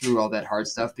to get through all that hard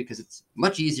stuff, because it's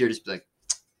much easier to just be like,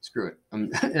 screw it.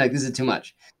 I'm like, this is too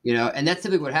much, and that's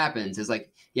typically what happens is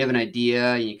like, you have an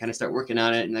idea and you kind of start working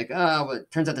on it and like, oh, well,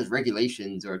 it turns out there's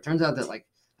regulations, or it turns out that like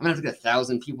I'm gonna have to get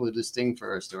 1,000 people to do this thing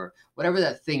first, or whatever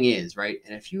that thing is, right?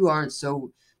 And if you aren't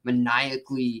so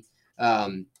maniacally,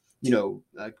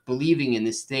 believing in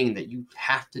this thing that you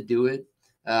have to do it,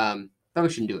 probably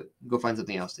shouldn't do it. Go find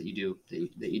something else that you do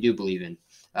that you do believe in.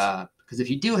 Because if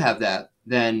you do have that,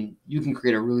 then you can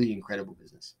create a really incredible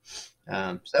business.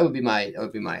 So that would be my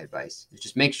advice. Is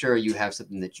just make sure you have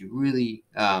something that you really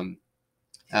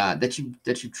that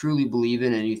you truly believe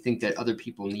in, and you think that other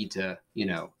people need to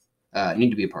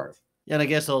be a part of. Yeah, and I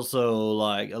guess also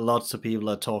like lots of people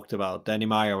have talked about. Danny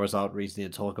Meyer was out recently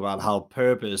and talked about how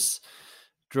purpose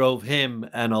drove him,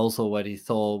 and also what he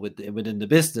thought within the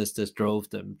business that drove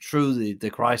them through the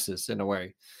crisis in a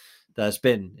way that's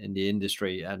been in the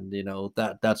industry, and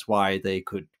that's why they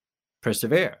could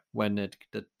persevere when it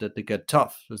get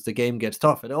tough. As the game gets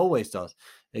tough, it always does.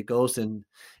 It goes in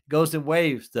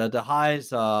waves. The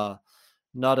highs are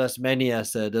not as many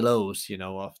as the lows,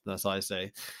 often, as I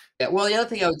say. Yeah, well, the other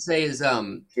thing I would say is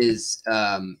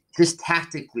just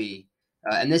tactically,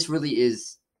 and this really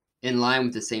is in line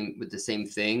with the same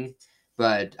thing.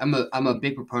 But I'm a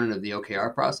big proponent of the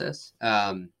OKR process,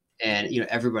 and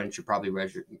everyone should probably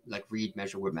read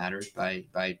Measure What Matters by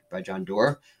John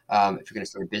Doerr if you're going to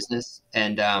start a business.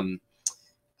 And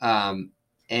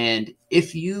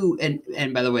if you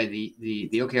and by the way,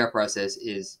 the OKR process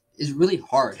is really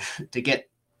hard to get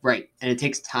right, and it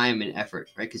takes time and effort,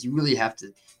 right? Because you really have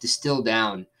to distill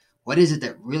down what is it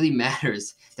that really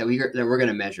matters that we're going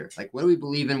to measure. Like, what do we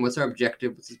believe in? What's our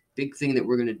objective? What's the big thing that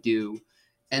we're going to do?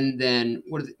 And then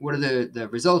what are the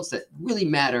results that really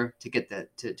matter to get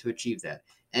that to achieve that?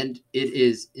 And it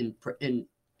is in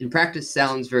practice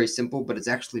sounds very simple, but it's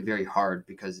actually very hard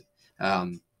because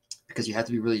you have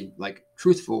to be really like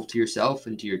truthful to yourself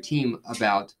and to your team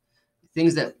about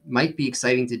things that might be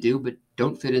exciting to do but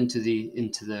don't fit into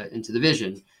the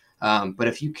vision. But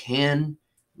if you can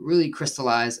really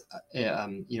crystallize a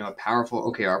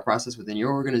powerful OKR process within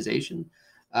your organization,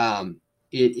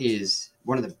 it is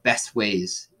one of the best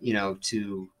ways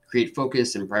to create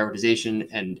focus and prioritization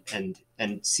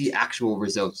and see actual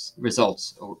results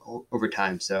over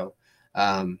time. So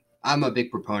I'm a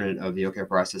big proponent of the OKR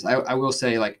process. I will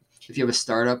say, like, if you have a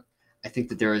startup, I think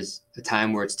that there is a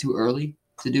time where it's too early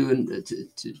to do an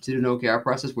OKR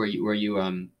process where you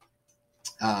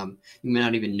may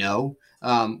not even know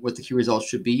what the key results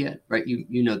should be yet, right?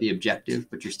 You know the objective,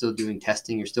 but you're still doing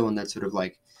testing. You're still in that sort of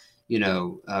like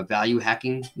value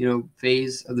hacking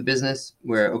phase of the business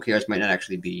where OKRs might not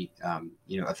actually be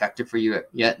effective for you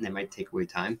yet, and they might take away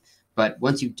time. But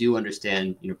once you do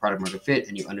understand product market fit,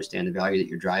 and you understand the value that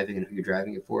you're driving and who you're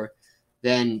driving it for,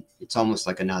 then it's almost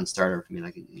like a non-starter for me.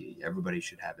 Like, everybody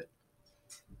should have it.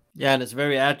 Yeah, and it's a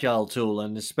very agile tool,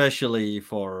 and especially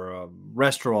for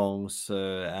restaurants.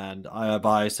 And I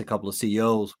advise a couple of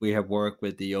CEOs. We have worked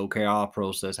with the OKR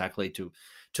process actually to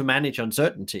manage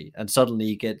uncertainty, and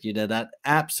suddenly get that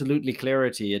absolutely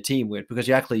clarity a team with, because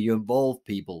you involve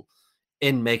people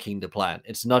in making the plan.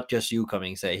 It's not just you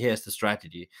coming and say, here's the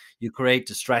strategy. You create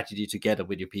the strategy together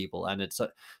with your people. And it's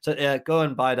go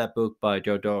and buy that book by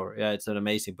Joe Doerr. Yeah, it's an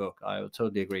amazing book. I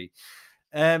totally agree.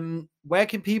 Where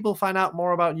can people find out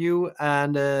more about you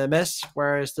and Mess?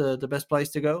 Where is the best place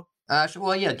to go?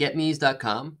 Well, yeah,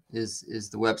 getmees.com is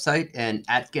the website, and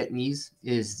 @getmees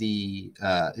is you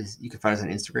can find us on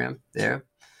Instagram there.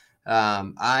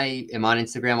 I am on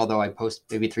Instagram, although I post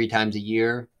maybe 3 times a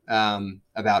year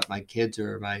about my kids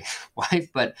or my wife,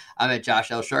 but I'm at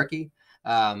Josh L. Sharkey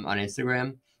on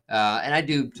Instagram. And I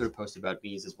do sort of post about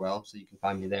bees as well, so you can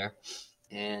find me there.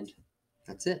 And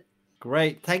that's it.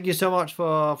 Great. Thank you so much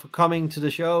for coming to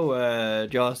the show,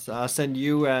 Josh. I'll send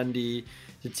you and the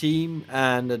team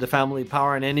and the family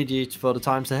power and energy for the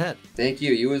times ahead. Thank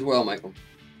you. You as well, Michael.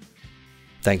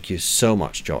 Thank you so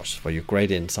much, Josh, for your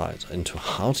great insights into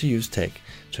how to use tech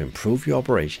to improve your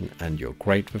operation and your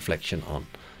great reflection on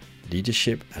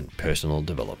leadership and personal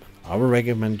development. I would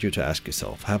recommend you to ask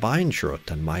yourself, have I ensured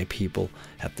that my people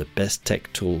have the best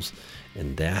tech tools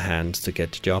in their hands to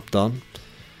get the job done?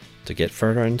 To get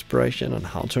further inspiration on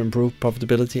how to improve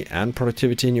profitability and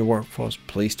productivity in your workforce,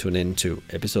 please tune in to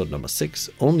episode number 6,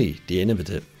 Only the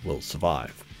Innovative Will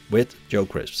Survive, with Joe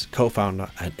Crisps, co-founder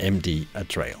and MD at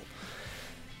Trail.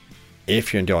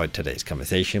 If you enjoyed today's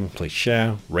conversation, please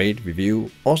share, rate, review,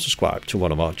 or subscribe to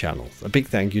one of our channels. A big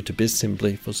thank you to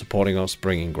BizSimply for supporting us,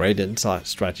 bringing great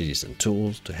insights, strategies, and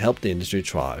tools to help the industry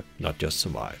thrive, not just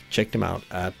survive. Check them out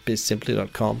at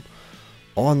bizsimply.com.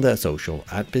 on their social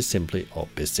at BizSimply or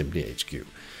BizSimplyHQ.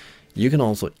 You can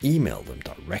also email them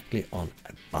directly on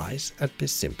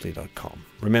advice@bizsimply.com.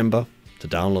 Remember to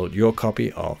download your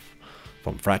copy of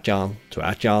From fragile to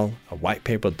agile, a white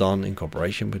paper done in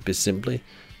cooperation with BizSimply.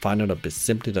 Find it at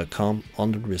bizsimply.com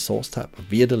under the resource tab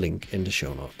via the link in the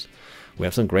show notes. We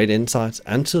have some great insights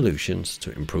and solutions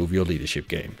to improve your leadership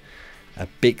game. A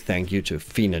big thank you to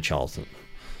Fina Charlton,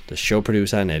 the show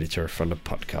producer and editor from the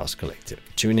Podcast Collective.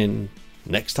 Tune in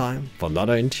next time for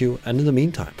another interview, and in the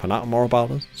meantime, find out more about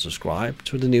us, subscribe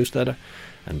to the newsletter,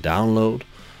 and download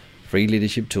free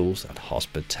leadership tools at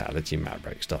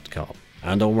hospitalitymavericks.com.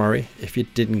 And don't worry, if you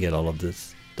didn't get all of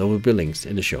this, there will be links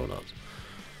in the show notes.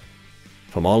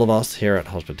 From all of us here at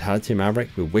Hospitality Maverick,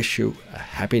 we wish you a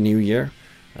happy new year.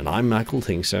 And I'm Michael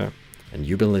Thingser, and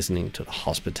you've been listening to the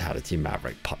Hospitality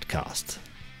Maverick podcast.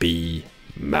 Be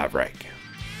Maverick.